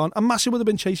 and gone. And Masha would have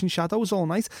been chasing shadows all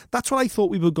night. That's what I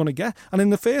thought we were going to get. And in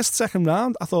the second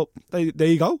round, I thought, there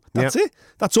you go. That's it.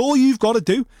 That's all you've got to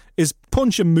do is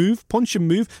punch and move,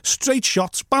 straight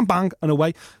shots, bang, bang, and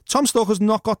away. Tom Stalker's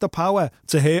not got the power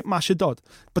to hurt Masha Dodd.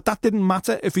 But that didn't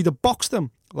matter if he'd have boxed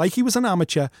him like he was an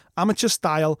amateur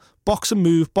style, box and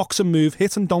move,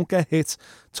 hit and don't get hit.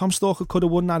 Tom Stalker could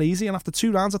have won that easy, and after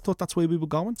 2 rounds, I thought that's where we were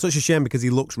going. Such a shame, because he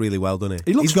looks really well, doesn't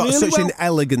he? He's got really such well. an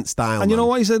elegant style. And you know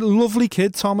what? He's a lovely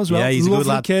kid, Tom, as well. Yeah, he's a lovely good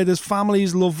lad. kid. His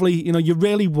family's lovely. You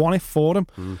really want it for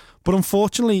him. But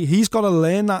unfortunately, he's got to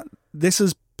learn that this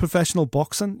is professional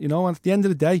boxing, and at the end of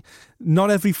the day,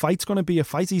 not every fight's going to be a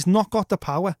fight. He's not got the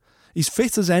power. He's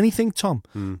fit as anything, Tom,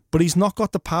 but he's not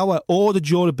got the power or the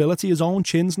durability. His own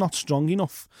chin's not strong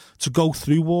enough to go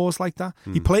through wars like that.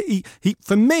 He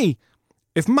for me,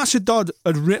 if Masha Dodd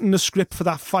had written the script for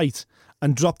that fight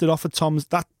and dropped it off at Tom's,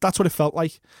 that's what it felt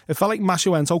like. It felt like Masha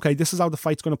went, okay, this is how the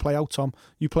fight's going to play out, Tom.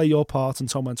 You play your part, and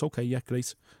Tom went, okay, yeah,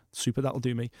 great, super, that'll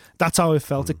do me. That's how it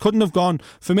felt. It couldn't have gone,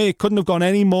 for me, it couldn't have gone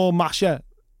any more Masha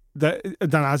than,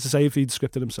 as I say, if he'd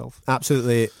scripted himself.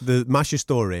 Absolutely. The Masha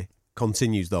story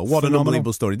continues, though. What an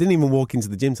unbelievable story. Didn't even walk into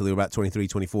the gym till he was about 23,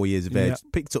 24 years of age.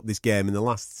 Picked up this game in the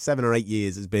last 7 or 8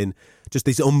 years. Has been just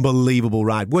this unbelievable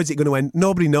ride. Where's it going to end?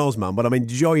 Nobody knows, man, but I'm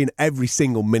enjoying every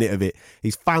single minute of it.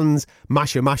 His fans,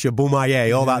 Masha,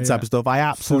 Bumaye, all that type of stuff. I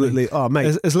absolutely,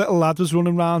 mate. His little lad was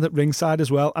running around at ringside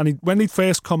as well, and when he'd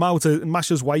first come out,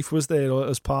 Masha's wife was there, or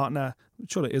his partner, I'm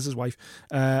sure it is his wife,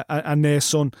 and their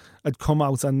son had come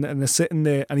out, and they're sitting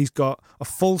there, and he's got a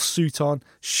full suit on,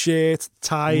 shirt,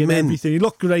 tie, and everything. He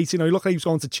looked great, he looked like he was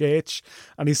going to church,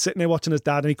 and he's sitting there watching his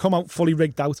dad, and he come out fully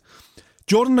rigged out.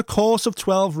 During the course of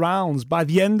 12 rounds, by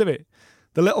the end of it,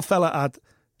 the little fella had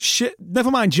shit,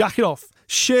 never mind jacket off,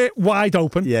 shirt wide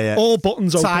open, all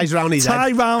buttons open, ties round his tie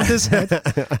head. round his head,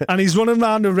 and he's running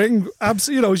around the ring.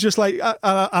 Absolutely, it's just like at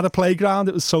a playground.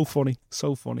 It was so funny,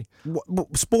 so funny.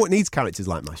 Sport needs characters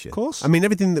like Masha. Of course. I mean,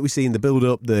 everything that we see in the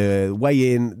build-up, the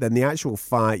weigh-in, then the actual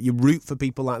fight, you root for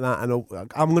people like that, and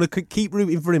I'm going to keep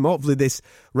rooting for him. Hopefully this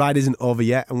ride isn't over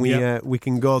yet, and we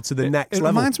can go to the next level. It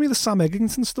reminds me of the Sam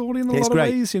Egginton story in a lot of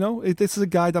ways. This is a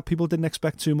guy that people didn't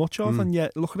expect too much of, and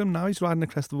yet look at him now, he's riding the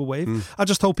crest of a wave. I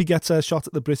just hope he gets a shot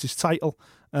at the British title,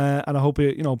 and I hope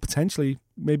he, potentially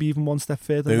maybe even one step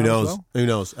further. Who knows? As well. Who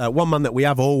knows? One man that we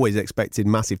have always expected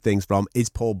massive things from is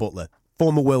Paul Butler,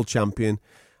 former world champion.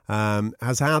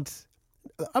 Has had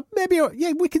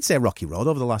we could say rocky road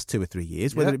over the last 2 or 3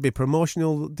 years, whether it be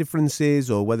promotional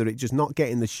differences or whether it just not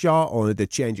getting the shot or the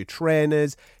change of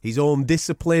trainers, his own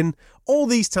discipline, all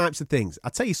these types of things. I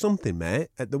tell you something, mate,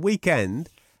 at the weekend,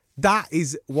 that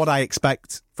is what I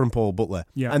expect from Paul Butler.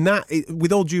 Yeah. And that,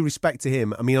 with all due respect to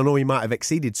him, I mean, I know he might have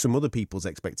exceeded some other people's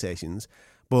expectations,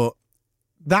 but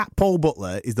that Paul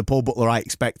Butler is the Paul Butler I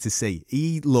expect to see.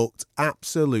 He looked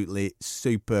absolutely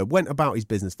superb. Went about his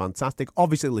business fantastic.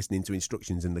 Obviously listening to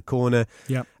instructions in the corner.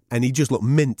 Yeah. And he just looked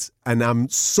mint. And I'm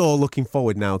so looking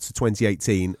forward now to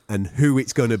 2018 and who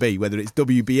it's going to be. Whether it's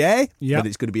WBA, whether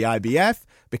it's going to be IBF.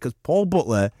 Because Paul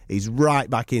Butler is right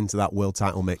back into that world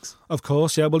title mix. Of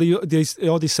course, yeah. Well, he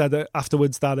already said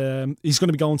afterwards that he's going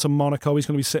to be going to Monaco. He's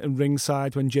going to be sitting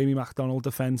ringside when Jamie McDonald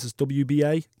defends his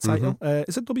WBA title.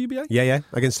 Is it WBA? Yeah,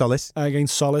 against Solis.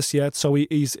 Against Solis, yeah. So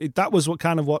that was what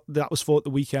that was for at the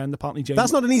weekend. Apparently, Jamie.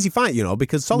 That's not an easy fight,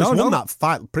 because Solis won that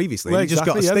fight previously. Well, he just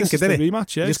got a stinker, didn't he?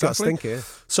 Rematch, yeah, he just got a stinker.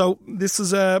 So this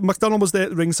is McDonald was there at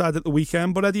the ringside at the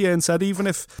weekend, but Eddie Hearn said even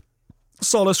if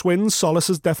Solis wins,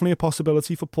 Solis is definitely a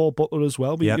possibility for Paul Butler as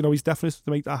well. But, he's definitely to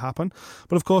make that happen.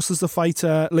 But of course, there's the fight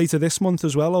later this month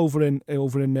as well over in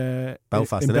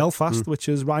Belfast, which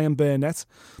is Ryan Burnett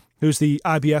who's the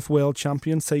IBF world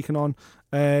champion, taking on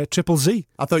Triple Z.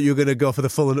 I thought you were going to go for the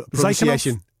full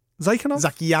pronunciation.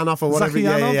 Zakianov or whatever.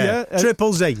 Zakianov, yeah.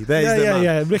 Triple Z.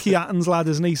 Yeah. Ricky Hatton's lad,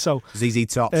 isn't he? So ZZ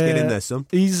Tops, get in there, son.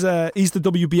 He's the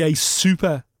WBA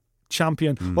super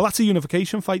champion. Well, that's a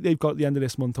unification fight they've got at the end of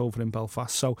this month over in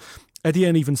Belfast. So Eddie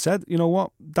Hearn even said, you know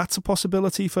what, that's a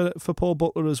possibility for Paul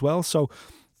Butler as well. So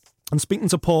I'm speaking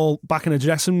to Paul back in a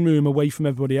dressing room away from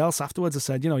everybody else afterwards. I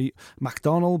said,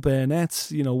 McDonald,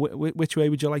 Burnett, which way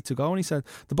would you like to go? And he said,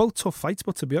 they're both tough fights,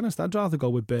 but to be honest, I'd rather go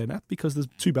with Burnett because there's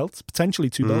potentially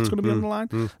two belts going to be on the line.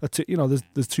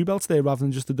 There's two belts there rather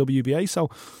than just the WBA. So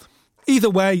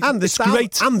either way, and it's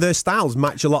great. And their styles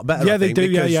match a lot better. Yeah, I think, they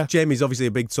do. Because Jamie's obviously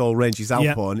a big, tall, rangy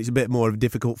southpaw, and it's a bit more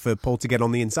difficult for Paul to get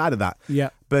on the inside of that. Yeah.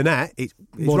 Burnett, it's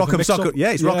rock'em sock'em.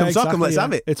 Yeah, it's rock'em sock'em. Let's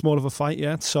have it. It's more of a fight,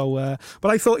 yeah. So, but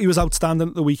I thought he was outstanding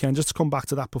at the weekend. Just to come back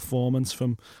to that performance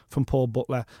from Paul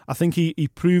Butler, I think he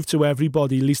proved to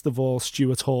everybody, least of all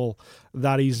Stuart Hall,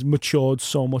 that he's matured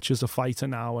so much as a fighter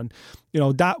now. And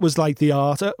that was like the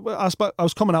art. I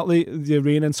was coming out the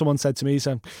arena, and someone said to me, he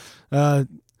said,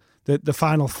 The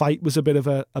final fight was a bit of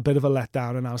a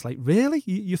letdown, and I was like, really?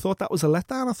 You thought that was a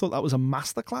letdown? I thought that was a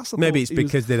masterclass. Maybe it's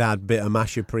because they'd had Bitter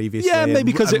Masher previously. Yeah,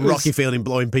 maybe because it was Rocky Fielding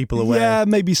blowing people away. Yeah,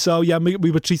 maybe so. Yeah,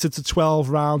 we were treated to 12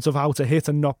 rounds of how to hit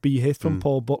and not be hit from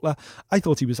Paul Butler. I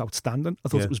thought he was outstanding. I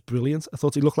thought it was brilliant. I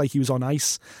thought he looked like he was on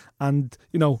ice, and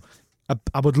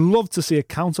I would love to see a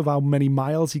count of how many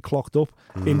miles he clocked up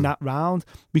in that round,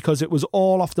 because it was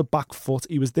all off the back foot.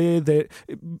 He was there.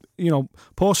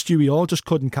 Poor Stewie Hall just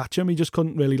couldn't catch him. He just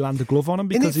couldn't really land a glove on him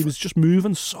because he was just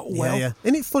moving so well. Yeah.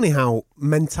 Isn't it funny how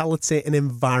mentality and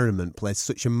environment plays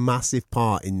such a massive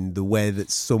part in the way that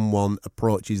someone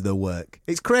approaches their work?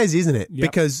 It's crazy, isn't it? Yep.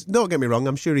 Because, don't get me wrong,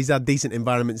 I'm sure he's had decent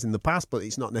environments in the past, but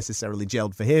it's not necessarily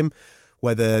gelled for him.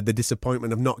 Whether the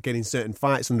disappointment of not getting certain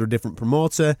fights under a different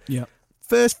promoter. Yeah.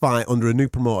 First fight under a new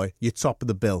promoter, you're top of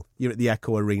the bill. You're at the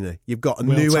Echo Arena. You've got a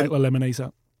World new title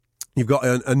eliminator. You've got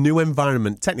a new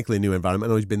environment, technically a new environment.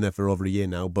 I know he's been there for over a year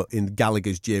now, but in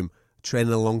Gallagher's gym,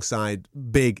 training alongside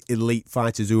big elite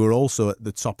fighters who are also at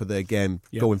the top of their game,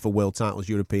 going for world titles,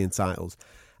 European titles.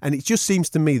 And it just seems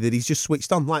to me that he's just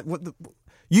switched on.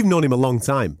 You've known him a long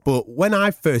time, but when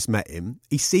I first met him,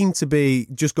 he seemed to be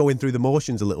just going through the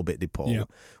motions a little bit, did Paul? Yeah.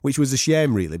 Which was a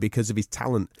shame, really, because of his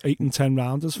talent. 8 and 10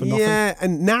 rounders for nothing. Yeah,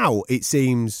 and now it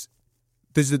seems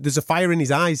there's a fire in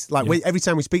his eyes. Every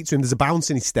time we speak to him, there's a bounce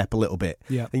in his step a little bit.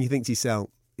 Yeah. And you think to yourself,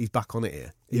 he's back on it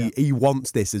here. Yeah. He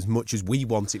wants this as much as we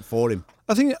want it for him.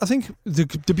 I think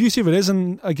the beauty of it is,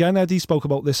 and again, Eddie spoke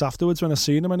about this afterwards when I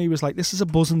seen him, and he was like, this is a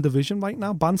buzzing division right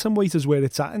now. Bantamweight is where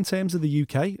it's at in terms of the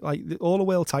UK. Like, all the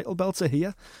world title belts are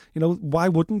here. Why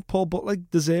wouldn't Paul Butler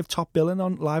deserve top billing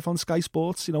live on Sky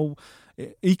Sports?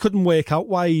 He couldn't work out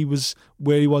why he was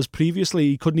where he was previously.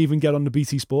 He couldn't even get on the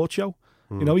BT Sports show.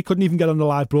 He couldn't even get on the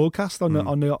live broadcast on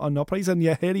the operators. And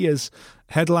yeah, here he is,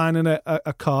 headlining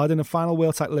a card in a final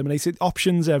world title eliminated,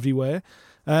 options everywhere.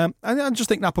 And I just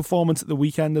think that performance at the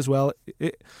weekend as well,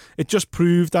 it just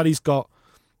proved that he's got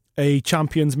a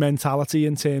champion's mentality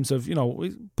in terms of,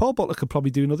 Paul Butler could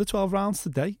probably do another 12 rounds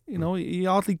today. He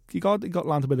got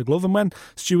landed with a glove. And when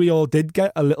Stewie Hall did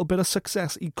get a little bit of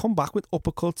success, he'd come back with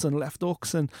uppercuts and left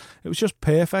hooks, and it was just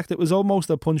perfect. It was almost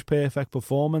a punch perfect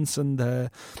performance. And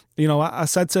I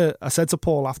said to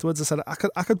Paul afterwards, I said,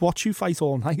 I could watch you fight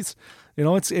all night.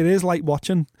 It is like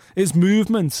watching his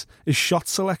movements, his shot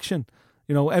selection.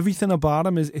 Everything about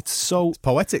him it's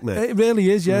poetic, mate. It really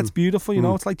is, yeah. It's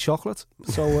beautiful, it's like chocolate.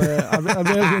 So I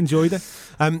really enjoyed it.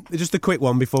 Just a quick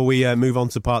one before we move on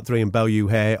to part 3 and Bellew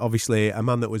here. Obviously, a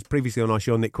man that was previously on our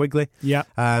show, Nick Quigley,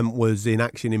 was in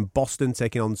action in Boston,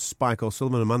 taking on Spike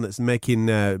O'Sullivan, a man that's making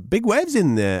big waves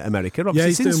in America.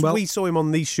 Obviously, he's since doing well. We saw him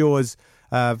on these shows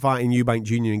fighting Eubank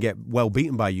Jr. and get well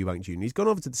beaten by Eubank Jr. He's gone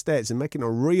over to the States and making a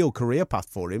real career path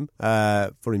for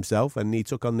himself, and he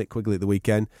took on Nick Quigley at the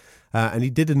weekend. And he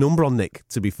did a number on Nick,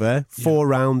 to be fair. 4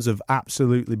 rounds of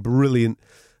absolutely brilliant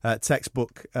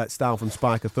textbook style from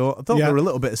Spike, I thought. There were a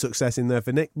little bit of success in there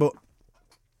for Nick, but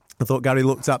I thought Gary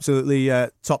looked absolutely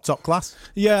top class.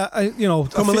 Yeah, a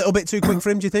little bit too quick for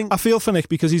him, do you think? I feel for Nick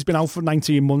because he's been out for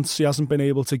 19 months. He hasn't been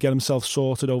able to get himself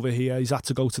sorted over here. He's had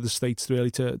to go to the States really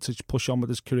to push on with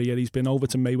his career. He's been over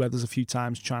to Mayweather's a few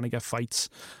times trying to get fights.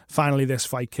 Finally, this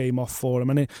fight came off for him,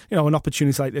 and an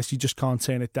opportunity like this, you just can't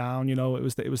turn it down. It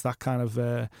was that kind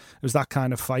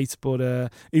of fight. But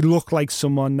he looked like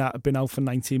someone that had been out for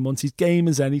 19 months. He's game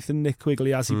as anything, Nick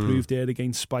Quigley, as he proved here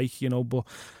against Spike. But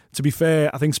to be fair,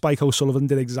 I think Spike O'Sullivan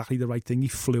did exactly the right thing. He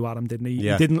flew at him, didn't he?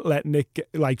 Yeah. He didn't let Nick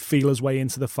feel his way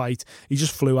into the fight. He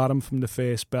just flew at him from the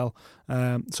first bell.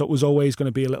 So it was always going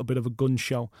to be a little bit of a gun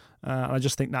show. And I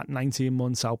just think that 19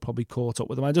 months out probably caught up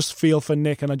with him. I just feel for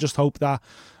Nick, and I just hope that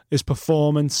his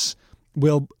performance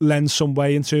will lend some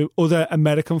way into other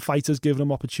American fighters giving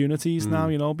him opportunities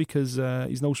now, because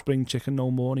he's no spring chicken no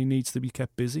more, and he needs to be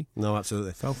kept busy. No,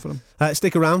 absolutely. Fell for him.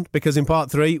 Stick around, because in part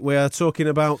 3 we are talking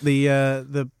about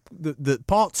the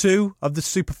part 2 of the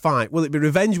super fight. Will it be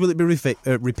revenge? Will it be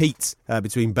repeat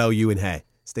between Bellew and Hay?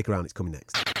 Stick around, it's coming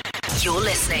next. You're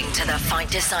listening to the Fight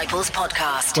Disciples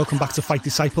podcast. Welcome back to Fight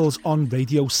Disciples on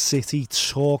Radio City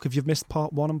Talk. If you've missed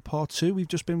part 1 and part 2, we've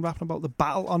just been rapping about the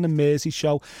battle on the Mersey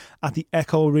show at the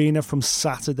Echo Arena from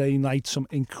Saturday night. Some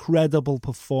incredible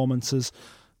performances,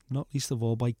 not least of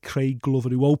all by Craig Glover,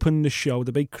 who opened the show,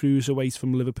 the big cruiserweight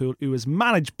from Liverpool, who was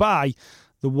managed by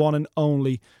the one and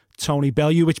only Tony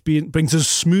Bellew, which brings us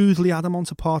smoothly, Adam,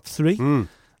 onto part 3.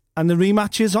 And the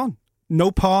rematch is on. No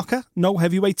Parker, no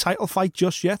heavyweight title fight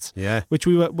just yet. Yeah, which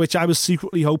I was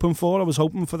secretly hoping for. I was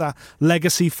hoping for that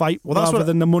legacy fight rather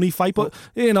than the money fight. But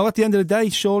at the end of the day,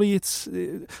 surely it's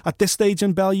at this stage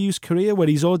in Bellew's career where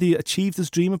he's already achieved his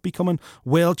dream of becoming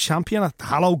world champion at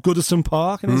Hallow Goodison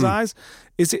Park in his eyes.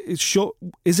 Is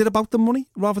it about the money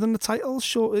rather than the title?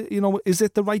 Sure, is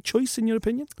it the right choice in your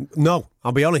opinion? No,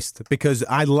 I'll be honest, because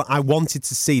I wanted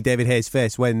to see David Hay's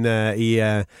face when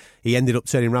he ended up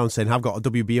turning around saying, "I've got a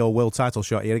WBO world title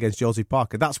shot here against Joseph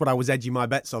Parker." That's what I was edging my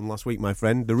bets on last week, my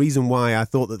friend. The reason why I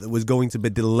thought that there was going to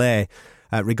be delay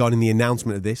regarding the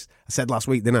announcement of this, I said last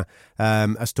week, didn't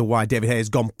I, as to why David Hay has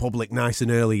gone public nice and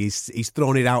early. He's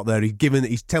thrown it out there.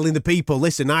 He's telling the people,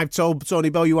 listen, I've told Tony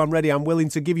Bellew I'm ready. I'm willing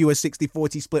to give you a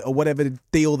 60-40 split or whatever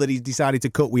deal that he's decided to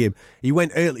cut with him. He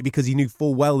went early because he knew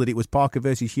full well that it was Parker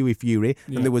versus Hughie Fury,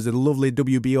 and there was a lovely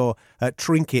WBO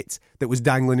trinket that was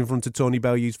dangling in front of Tony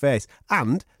Bellew's face.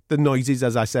 And the noises,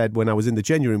 as I said when I was in the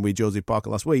genuine with Joseph Parker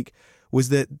last week, was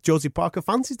that Joseph Parker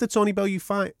fancies the Tony Bellew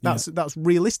fight. That's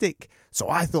realistic. So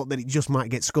I thought that it just might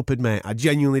get scuppered, mate. I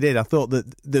genuinely did. I thought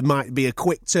that there might be a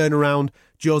quick turnaround.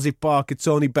 Joseph Parker,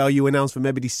 Tony Bellew announced for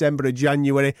maybe December or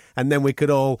January, and then we could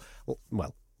all,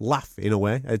 laugh in a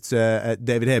way at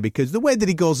David Hay, because the way that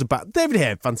he goes about... David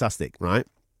Hay, fantastic, right?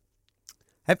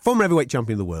 Former heavyweight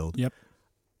champion of the world. Yep.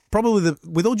 Probably,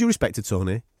 with all due respect to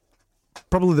Tony,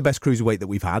 probably the best cruiserweight that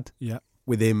we've had. Yep.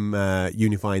 With him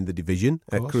unifying the division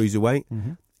at cruiserweight.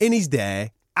 In his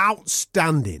day,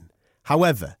 outstanding.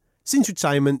 However, since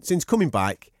retirement, since coming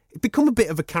back, it's become a bit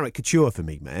of a caricature for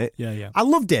me, mate. Yeah. I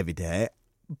love David Hay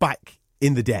back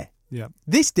in the day. Yeah.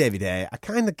 This David Hay, I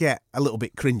kind of get a little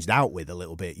bit cringed out with a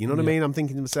little bit. You know what I mean? I'm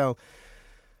thinking to myself,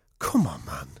 come on,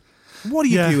 man. What are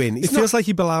you doing? It feels like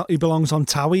he belongs on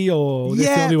Towie, or that's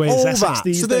the only way it's Essex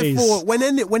these days. Therefore,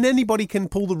 when anybody can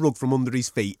pull the rug from under his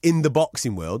feet in the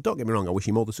boxing world, don't get me wrong, I wish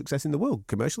him all the success in the world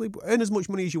commercially. Earn as much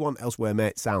money as you want elsewhere,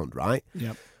 mate. Sound, right?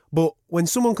 Yep. But when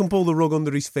someone can pull the rug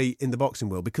under his feet in the boxing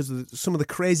world because of some of the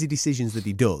crazy decisions that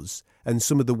he does, and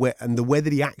some of the way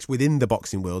that he acts within the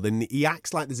boxing world, and he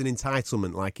acts like there's an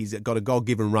entitlement, like he's got a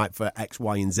God-given right for X,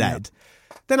 Y, and Z. Yep.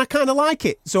 Then I kind of like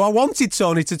it. So I wanted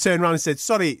Tony to turn around and say,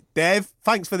 "Sorry, Dave,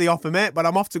 thanks for the offer, mate, but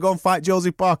I'm off to go and fight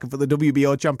Joseph Parker for the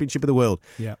WBO Championship of the World."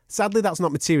 Yeah. Sadly, that's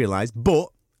not materialised, but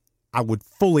I would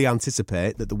fully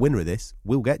anticipate that the winner of this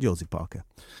will get Joseph Parker.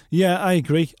 Yeah, I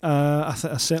agree. I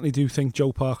certainly do think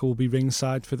Joe Parker will be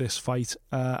ringside for this fight.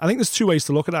 I think there's two ways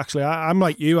to look at it, actually. I'm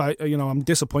like you. I'm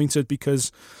disappointed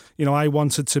because, I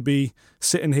wanted to be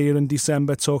sitting here in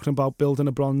December talking about building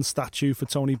a bronze statue for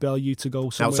Tony Bellew to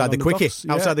go somewhere outside the quickie.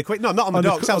 Yeah. Outside the quickie. No, not on the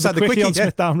docks. Outside the quickie on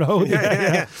Smithdown Road.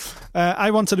 Yeah. I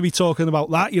wanted to be talking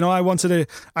about that.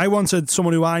 I wanted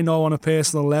someone who I know on a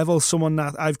personal level, someone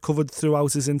that I've covered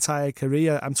throughout his entire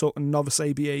career. I'm talking novice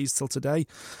ABAs till today.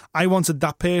 I wanted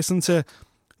that person to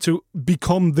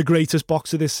become the greatest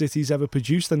boxer this city's ever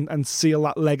produced and seal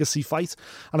that legacy fight.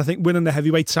 And I think winning the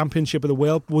heavyweight championship of the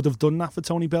world would have done that for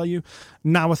Tony Bellew.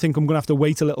 Now I think I'm going to have to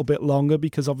wait a little bit longer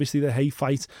because obviously the Hay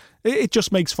fight, it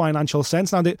just makes financial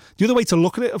sense. Now, the other way to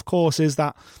look at it, of course, is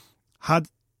that had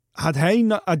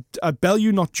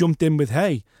Bellew not jumped in with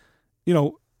Hay,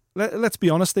 let's be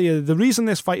honest here, the reason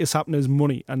this fight is happening is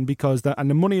money, and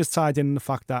the money is tied in the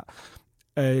fact that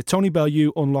Tony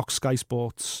Bellew unlocks Sky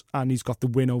Sports, and he's got the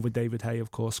win over David Hay,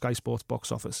 of course, Sky Sports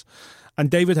box office.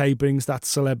 And David Hay brings that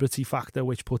celebrity factor,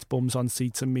 which puts bums on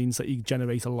seats and means that he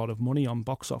generates a lot of money on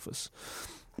box office.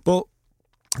 But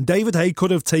David Hay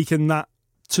could have taken that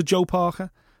to Joe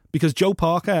Parker, because Joe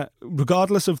Parker,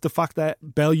 regardless of the fact that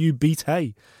Bellew beat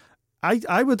Hay,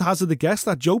 I would hazard a guess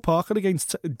that Joe Parker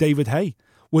against David Hay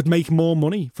would make more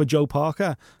money for Joe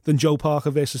Parker than Joe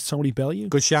Parker versus Tony Bellew.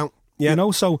 Good shout. Yeah. You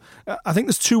know, so I think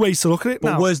there's two ways to look at it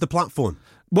But now. where's the platform?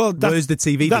 Well, where's the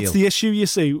TV That's deal? the issue, you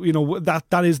see. You know,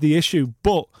 that is the issue.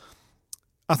 But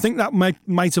I think that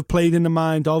might have played in the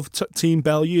mind of Team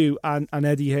Bellew and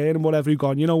Eddie Hearn and whatever, who've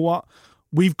gone, you know what?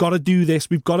 We've got to do this.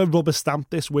 We've got to rubber stamp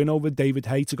this win over David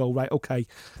Haye to go, right, okay,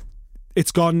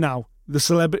 it's gone now.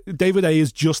 David Haye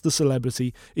is just a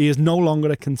celebrity. He is no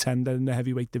longer a contender in the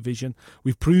heavyweight division.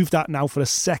 We've proved that now for a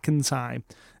second time.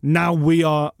 Now we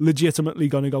are legitimately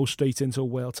going to go straight into a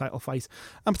world title fight.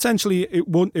 And potentially it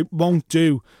won't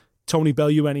do Tony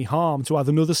Bellew any harm to have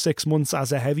another 6 months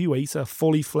as a heavyweight, a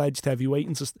fully fledged heavyweight,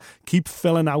 and just keep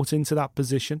filling out into that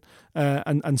position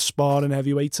and sparring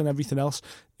heavyweights and everything else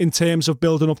in terms of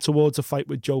building up towards a fight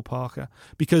with Joe Parker,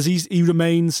 because he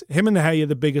remains, him and Haye are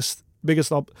the biggest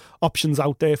options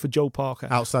out there for Joe Parker.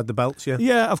 Outside the belts, yeah.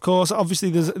 Yeah, of course. Obviously,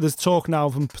 there's talk now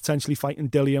of him potentially fighting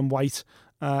Dillian White,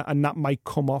 and that might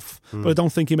come off. But I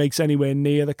don't think he makes anywhere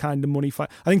near the kind of money fight.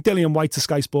 I think Dillian White's a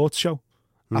Sky Sports show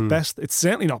at best. It's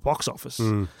certainly not box office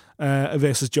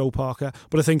versus Joe Parker.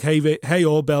 But I think Haye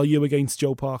or Bellew against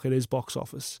Joe Parker is box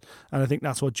office. And I think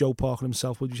that's what Joe Parker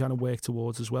himself would be trying to work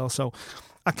towards as well. So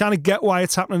I kind of get why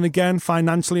it's happening again.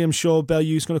 Financially, I'm sure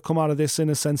Bellew's going to come out of this in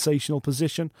a sensational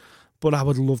position. But I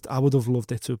would have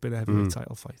loved it to have been a heavyweight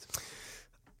title fight.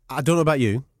 I don't know about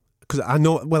you, because I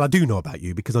do know about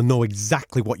you, because I know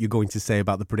exactly what you're going to say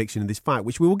about the prediction of this fight,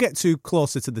 which we will get to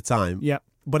closer to the time. Yeah.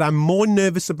 But I'm more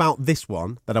nervous about this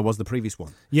one than I was the previous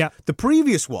one. Yeah. The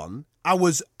previous one, I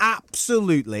was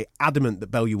absolutely adamant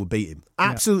that Bellew would beat him.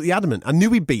 Absolutely adamant. I knew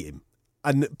he'd beat him.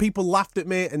 And people laughed at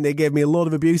me and they gave me a load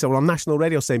of abuse. I was on national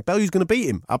radio saying, Bellew's going to beat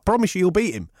him. I promise you he'll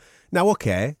beat him. Now,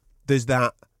 okay, there's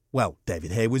that, well,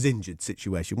 David Haye was injured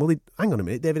situation. Well, hang on a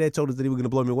minute. David Haye told us that he was going to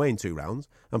blow him away in 2 rounds.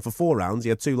 And for 4 rounds, he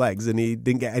had 2 legs and he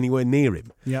didn't get anywhere near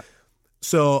him. Yeah.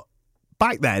 So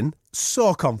back then,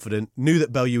 so confident, knew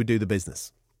that Bellew would do the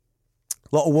business.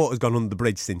 A lot of water's gone under the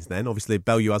bridge since then. Obviously,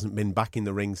 Bellew hasn't been back in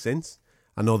the ring since.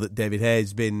 I know that David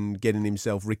Haye's been getting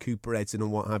himself recuperating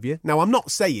and what have you. Now, I'm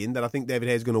not saying that I think David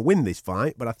Haye's going to win this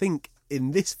fight, but I think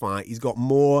in this fight, he's got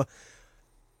more,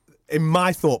 in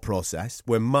my thought process,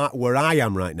 where I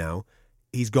am right now,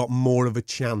 he's got more of a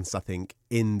chance, I think,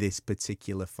 in this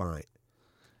particular fight.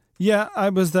 Yeah, I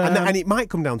was there. And it might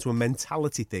come down to a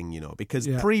mentality thing, because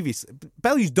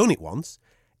Bellew's done it once.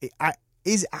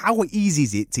 How easy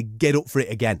is it to get up for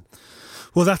it again?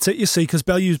 Well, that's it, you see, because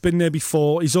Bellew's been there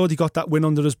before. He's already got that win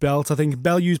under his belt. I think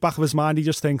Bellew's back of his mind, he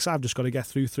just thinks, I've just got to get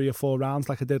through 3 or 4 rounds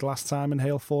like I did last time and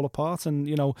Haye'll fall apart. And,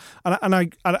 and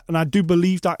I do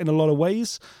believe that in a lot of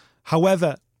ways.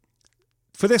 However,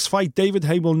 for this fight, David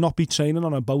Haye will not be training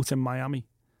on a boat in Miami.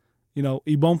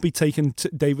 He won't be taking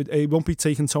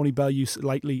Tony Bellew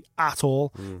lightly at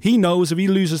all. He knows if he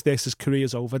loses this, his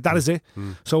career's over. That is it.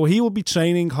 So he will be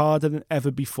training harder than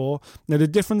ever before. Now, the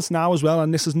difference now as well,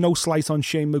 and this is no slight on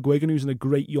Shane McGuigan, who's a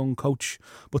great young coach,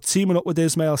 but teaming up with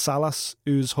Ismael Salas,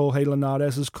 who's Jorge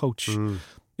Linares' coach,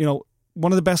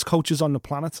 one of the best coaches on the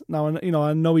planet. Now,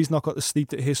 I know he's not got the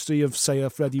steeped history of, say, a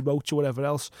Freddie Roach or whatever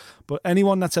else, but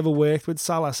anyone that's ever worked with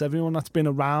Salas, everyone that's been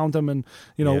around him, and,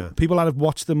 people that have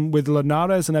watched them with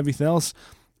Linares and everything else,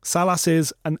 Salas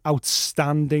is an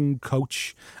outstanding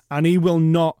coach, and he will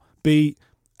not be,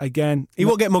 again... He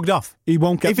won't get mugged off. He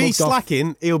won't get mugged off. If he's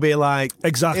slacking, he'll be like...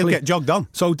 Exactly. He'll get jogged on.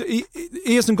 So he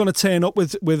isn't going to turn up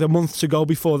with a month to go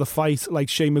before the fight like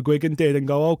Shane McGuigan did and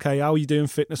go, okay, how are you doing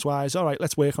fitness-wise? All right,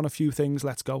 let's work on a few things.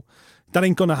 Let's go. That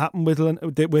ain't going to happen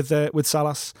with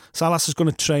Salas. Salas is going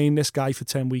to train this guy for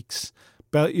 10 weeks.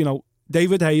 But,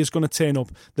 David Haye is going to turn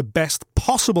up the best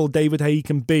possible David Haye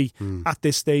can be at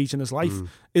this stage in his life.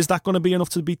 Is that going to be enough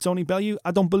to beat Tony Bellew?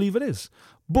 I don't believe it is.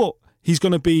 But he's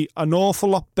going to be an awful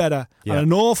lot better and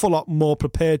an awful lot more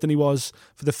prepared than he was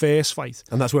for the first fight.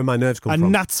 And that's where my nerves come from.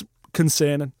 And that's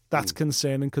concerning. That's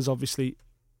concerning because obviously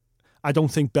I don't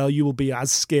think Bellew will be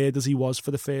as scared as he was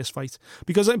for the first fight.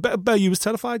 Because Bellew was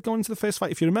terrified going into the first fight.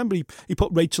 If you remember, he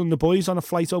put Rachel and the boys on a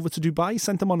flight over to Dubai,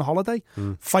 sent them on holiday,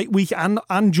 fight week and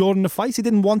during the fight. He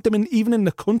didn't want them even in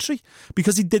the country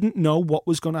because he didn't know what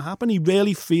was going to happen. He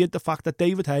really feared the fact that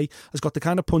David Haye has got the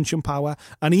kind of punching power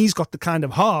and he's got the kind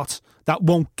of heart that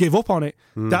won't give up on it,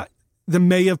 that there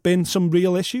may have been some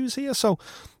real issues here. So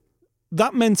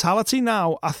that mentality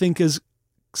now, I think, is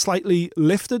slightly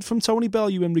lifted from Tony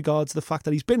Bellew in regards to the fact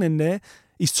that he's been in there.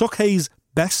 He's took Haye's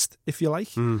best, if you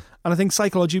like. And I think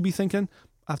psychologically you'll be thinking,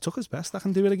 I've took his best, I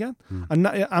can do it again. And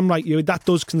I'm like you, that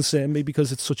does concern me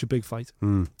because it's such a big fight.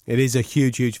 It is a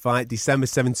huge, huge fight. December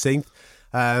 17th.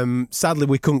 Sadly,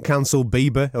 we couldn't cancel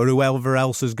Bieber or whoever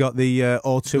else has got the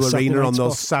O2 Arena on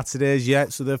those Saturdays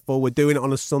yet, so therefore we're doing it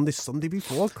on a Sunday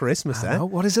before Christmas.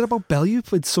 What is it about Bellew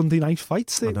with Sunday night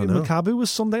fights? Maccabi was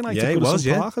Sunday night at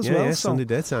Goodison Park as well. Sunday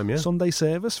daytime, Sunday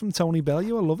service from Tony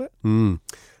Bellew, I love it.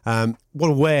 What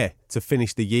a way to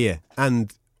finish the year.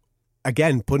 And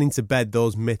again, putting to bed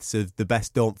those myths of the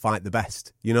best don't fight the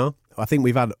best, you know? I think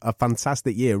we've had a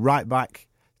fantastic year right back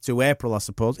to April, I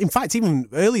suppose. In fact, even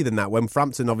earlier than that, when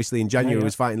Frampton, obviously, in January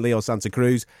was fighting Leo Santa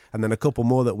Cruz, and then a couple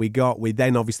more that we got. We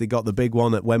then obviously got the big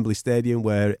one at Wembley Stadium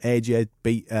where AJ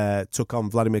took on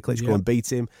Vladimir Klitschko and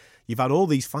beat him. You've had all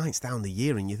these fights down the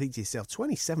year, and you think to yourself,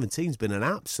 2017's been an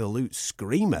absolute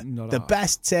screamer. The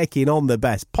best taking on the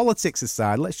best. Politics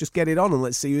aside, let's just get it on and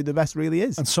let's see who the best really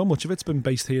is. And so much of it's been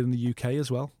based here in the UK as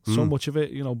well. So much of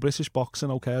it, British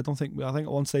boxing, okay, I think at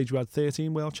one stage we had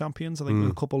 13 world champions. I think we're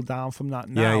a couple down from that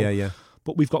now. Yeah.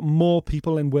 But we've got more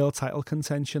people in world title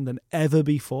contention than ever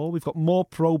before. We've got more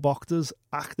pro boxers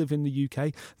active in the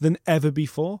UK than ever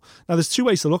before. Now, there's two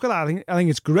ways to look at that. I think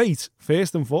it's great.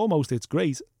 First and foremost, it's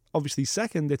great. Obviously,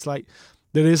 second, it's like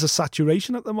there is a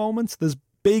saturation at the moment. There's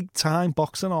big time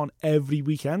boxing on every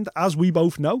weekend, as we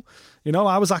both know.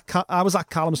 I was at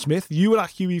Callum Smith. You were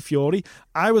at Hughie Fury.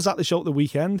 I was at the show at the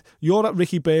weekend. You're at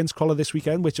Ricky Burns' Crawler this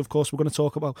weekend, which of course we're going to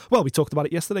talk about. Well, we talked about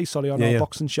it yesterday. On our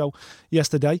boxing show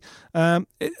yesterday, and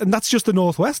that's just the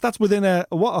Northwest. That's within a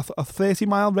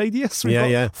 30-mile radius. We've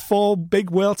got 4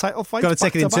 big world title fights. Got to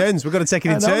take it in turns. We've got to take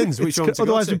it in turns. Which one?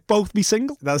 Otherwise, we'd both be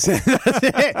single. That's it.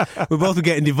 We're both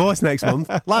getting divorced next month,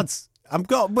 lads.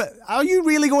 But are you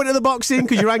really going to the boxing?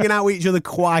 Because you're hanging out with each other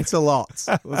quite a lot.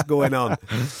 What's going on?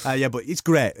 But it's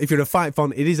great. If you're a fight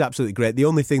fan, it is absolutely great. The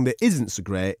only thing that isn't so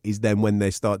great is then when they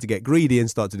start to get greedy and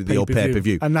start to do the old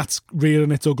pay-per-view. And that's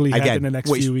rearing its ugly head in the next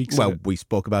few weeks. Well, we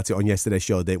spoke about it on yesterday's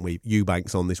show, didn't we?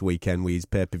 Eubanks on this weekend with his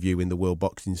pay-per-view in the World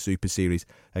Boxing Super Series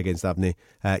against Avni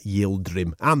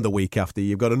Yildirim. And the week after,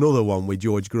 you've got another one with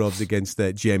George Groves against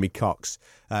Jamie Cox.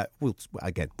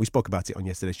 We spoke about it on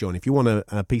yesterday's show. And if you want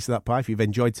a piece of that pie, if you've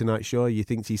enjoyed tonight's show, you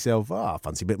think to yourself, I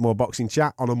fancy a bit more boxing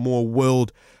chat on a more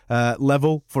world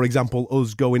level. For example,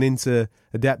 us going into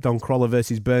Adept on Crawler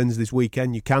versus Burns this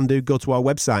weekend, you can do. Go to our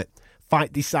website,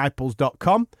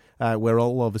 fightdisciples.com. We're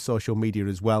all over social media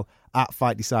as well, at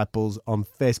Fight Disciples on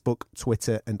Facebook,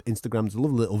 Twitter and Instagram. There's a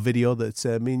lovely little video that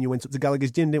me and you went up to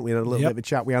Gallagher's Gym, didn't we? And had a little bit of a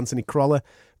chat with Anthony Crawler.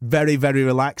 Very, very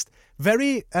relaxed.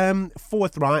 Very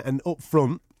forthright and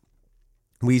upfront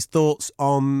with his thoughts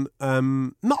on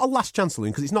not a Last Chance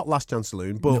Saloon, because it's not Last Chance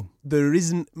Saloon, but there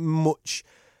isn't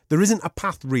a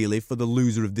path really for the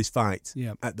loser of this fight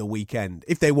at the weekend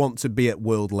if they want to be at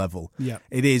world level.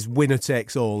 It is winner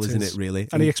takes all, isn't it, really?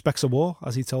 And he expects a war,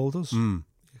 as he told us. He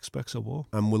expects a war.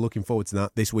 And we're looking forward to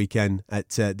that this weekend at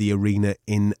the Arena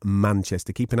in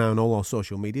Manchester. Keep an eye on all our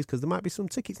social medias, because there might be some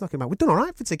tickets knocking about. We've done all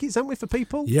right for tickets, haven't we, for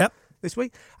people? Yep. This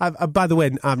week. By the way,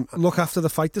 look after the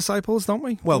Fight Disciples, don't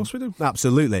we? Well, of course we do.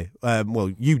 Absolutely.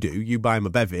 Well, you do. You buy them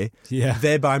a bevy. Yeah.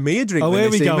 They buy me a drink. Oh, when here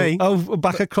they we see go. Me. Oh,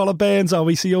 back at Crawler Burns, are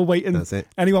we? So you're waiting. That's it.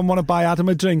 Anyone want to buy Adam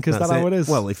a drink? Is that how it is?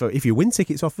 Well, if you win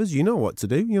tickets off us, you know what to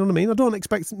do. You know what I mean? I don't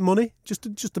expect money. Just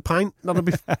a pint. That'll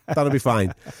be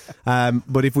fine.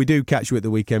 But if we do catch you at the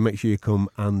weekend, make sure you come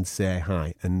and say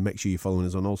hi, and make sure you're following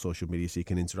us on all social media so you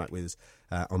can interact with us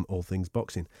on all things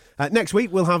boxing. Next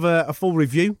week we'll have a full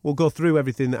review. We'll go through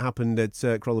everything that happened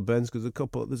at Crawler Burns, because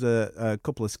there's a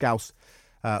couple of Scouse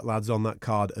lads on that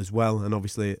card as well, and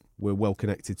obviously we're well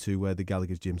connected to the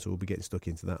Gallagher's Gym, so we'll be getting stuck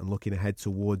into that and looking ahead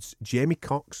towards Jamie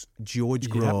Cox, George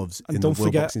Groves in the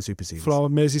World Boxing Super Series. For our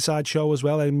Merseyside show as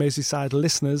well, and Merseyside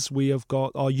listeners, we have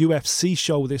got our UFC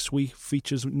show this week,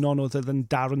 features none other than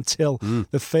Darren Till,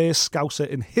 the first Scouser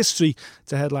in history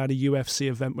to headline a UFC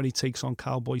event when he takes on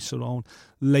Cowboy Cerrone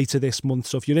later this month.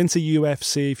 So if you're into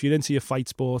UFC, if you're into your fight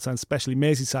sports, and especially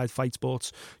Merseyside fight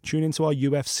sports, tune into our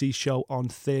UFC show on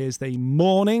Thursday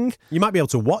morning. You might be able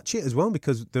to watch it as well,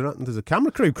 because there's a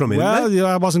camera crew coming. Well,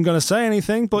 I wasn't going to say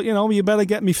anything, but you better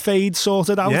get me fade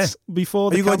sorted out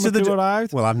before the camera crew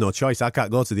arrive. Well, I have no choice. I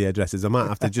can't go to the hairdressers. I might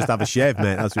have to just have a shave,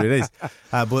 mate. That's what it is.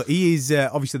 But he is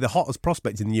obviously the hottest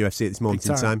prospect in the UFC at this moment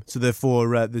in time. So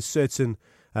therefore, there's certain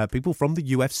people from the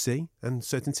UFC and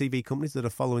certain TV companies that are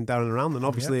following Darren around, and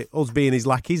obviously us being his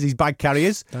lackeys, his bag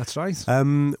carriers. That's right.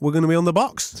 We're going to be on the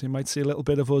box. So you might see a little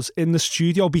bit of us in the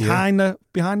studio behind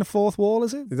the fourth wall,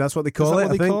 is it? That's what they call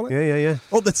it, I think. Yeah.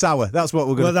 Up the tower. That's what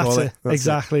we're going to call it. That's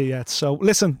exactly, yeah. So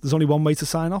listen, there's only one way to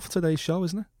sign off today's show,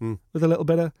 isn't it? With a little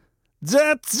bit of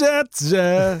a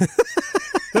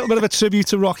little bit of a tribute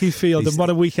to Rocky Field, and what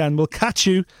a weekend. We'll catch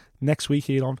you next week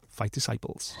here on Fight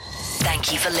Disciples.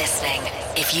 Thank you for listening.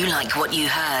 If you like what you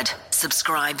heard,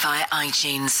 subscribe via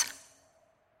iTunes.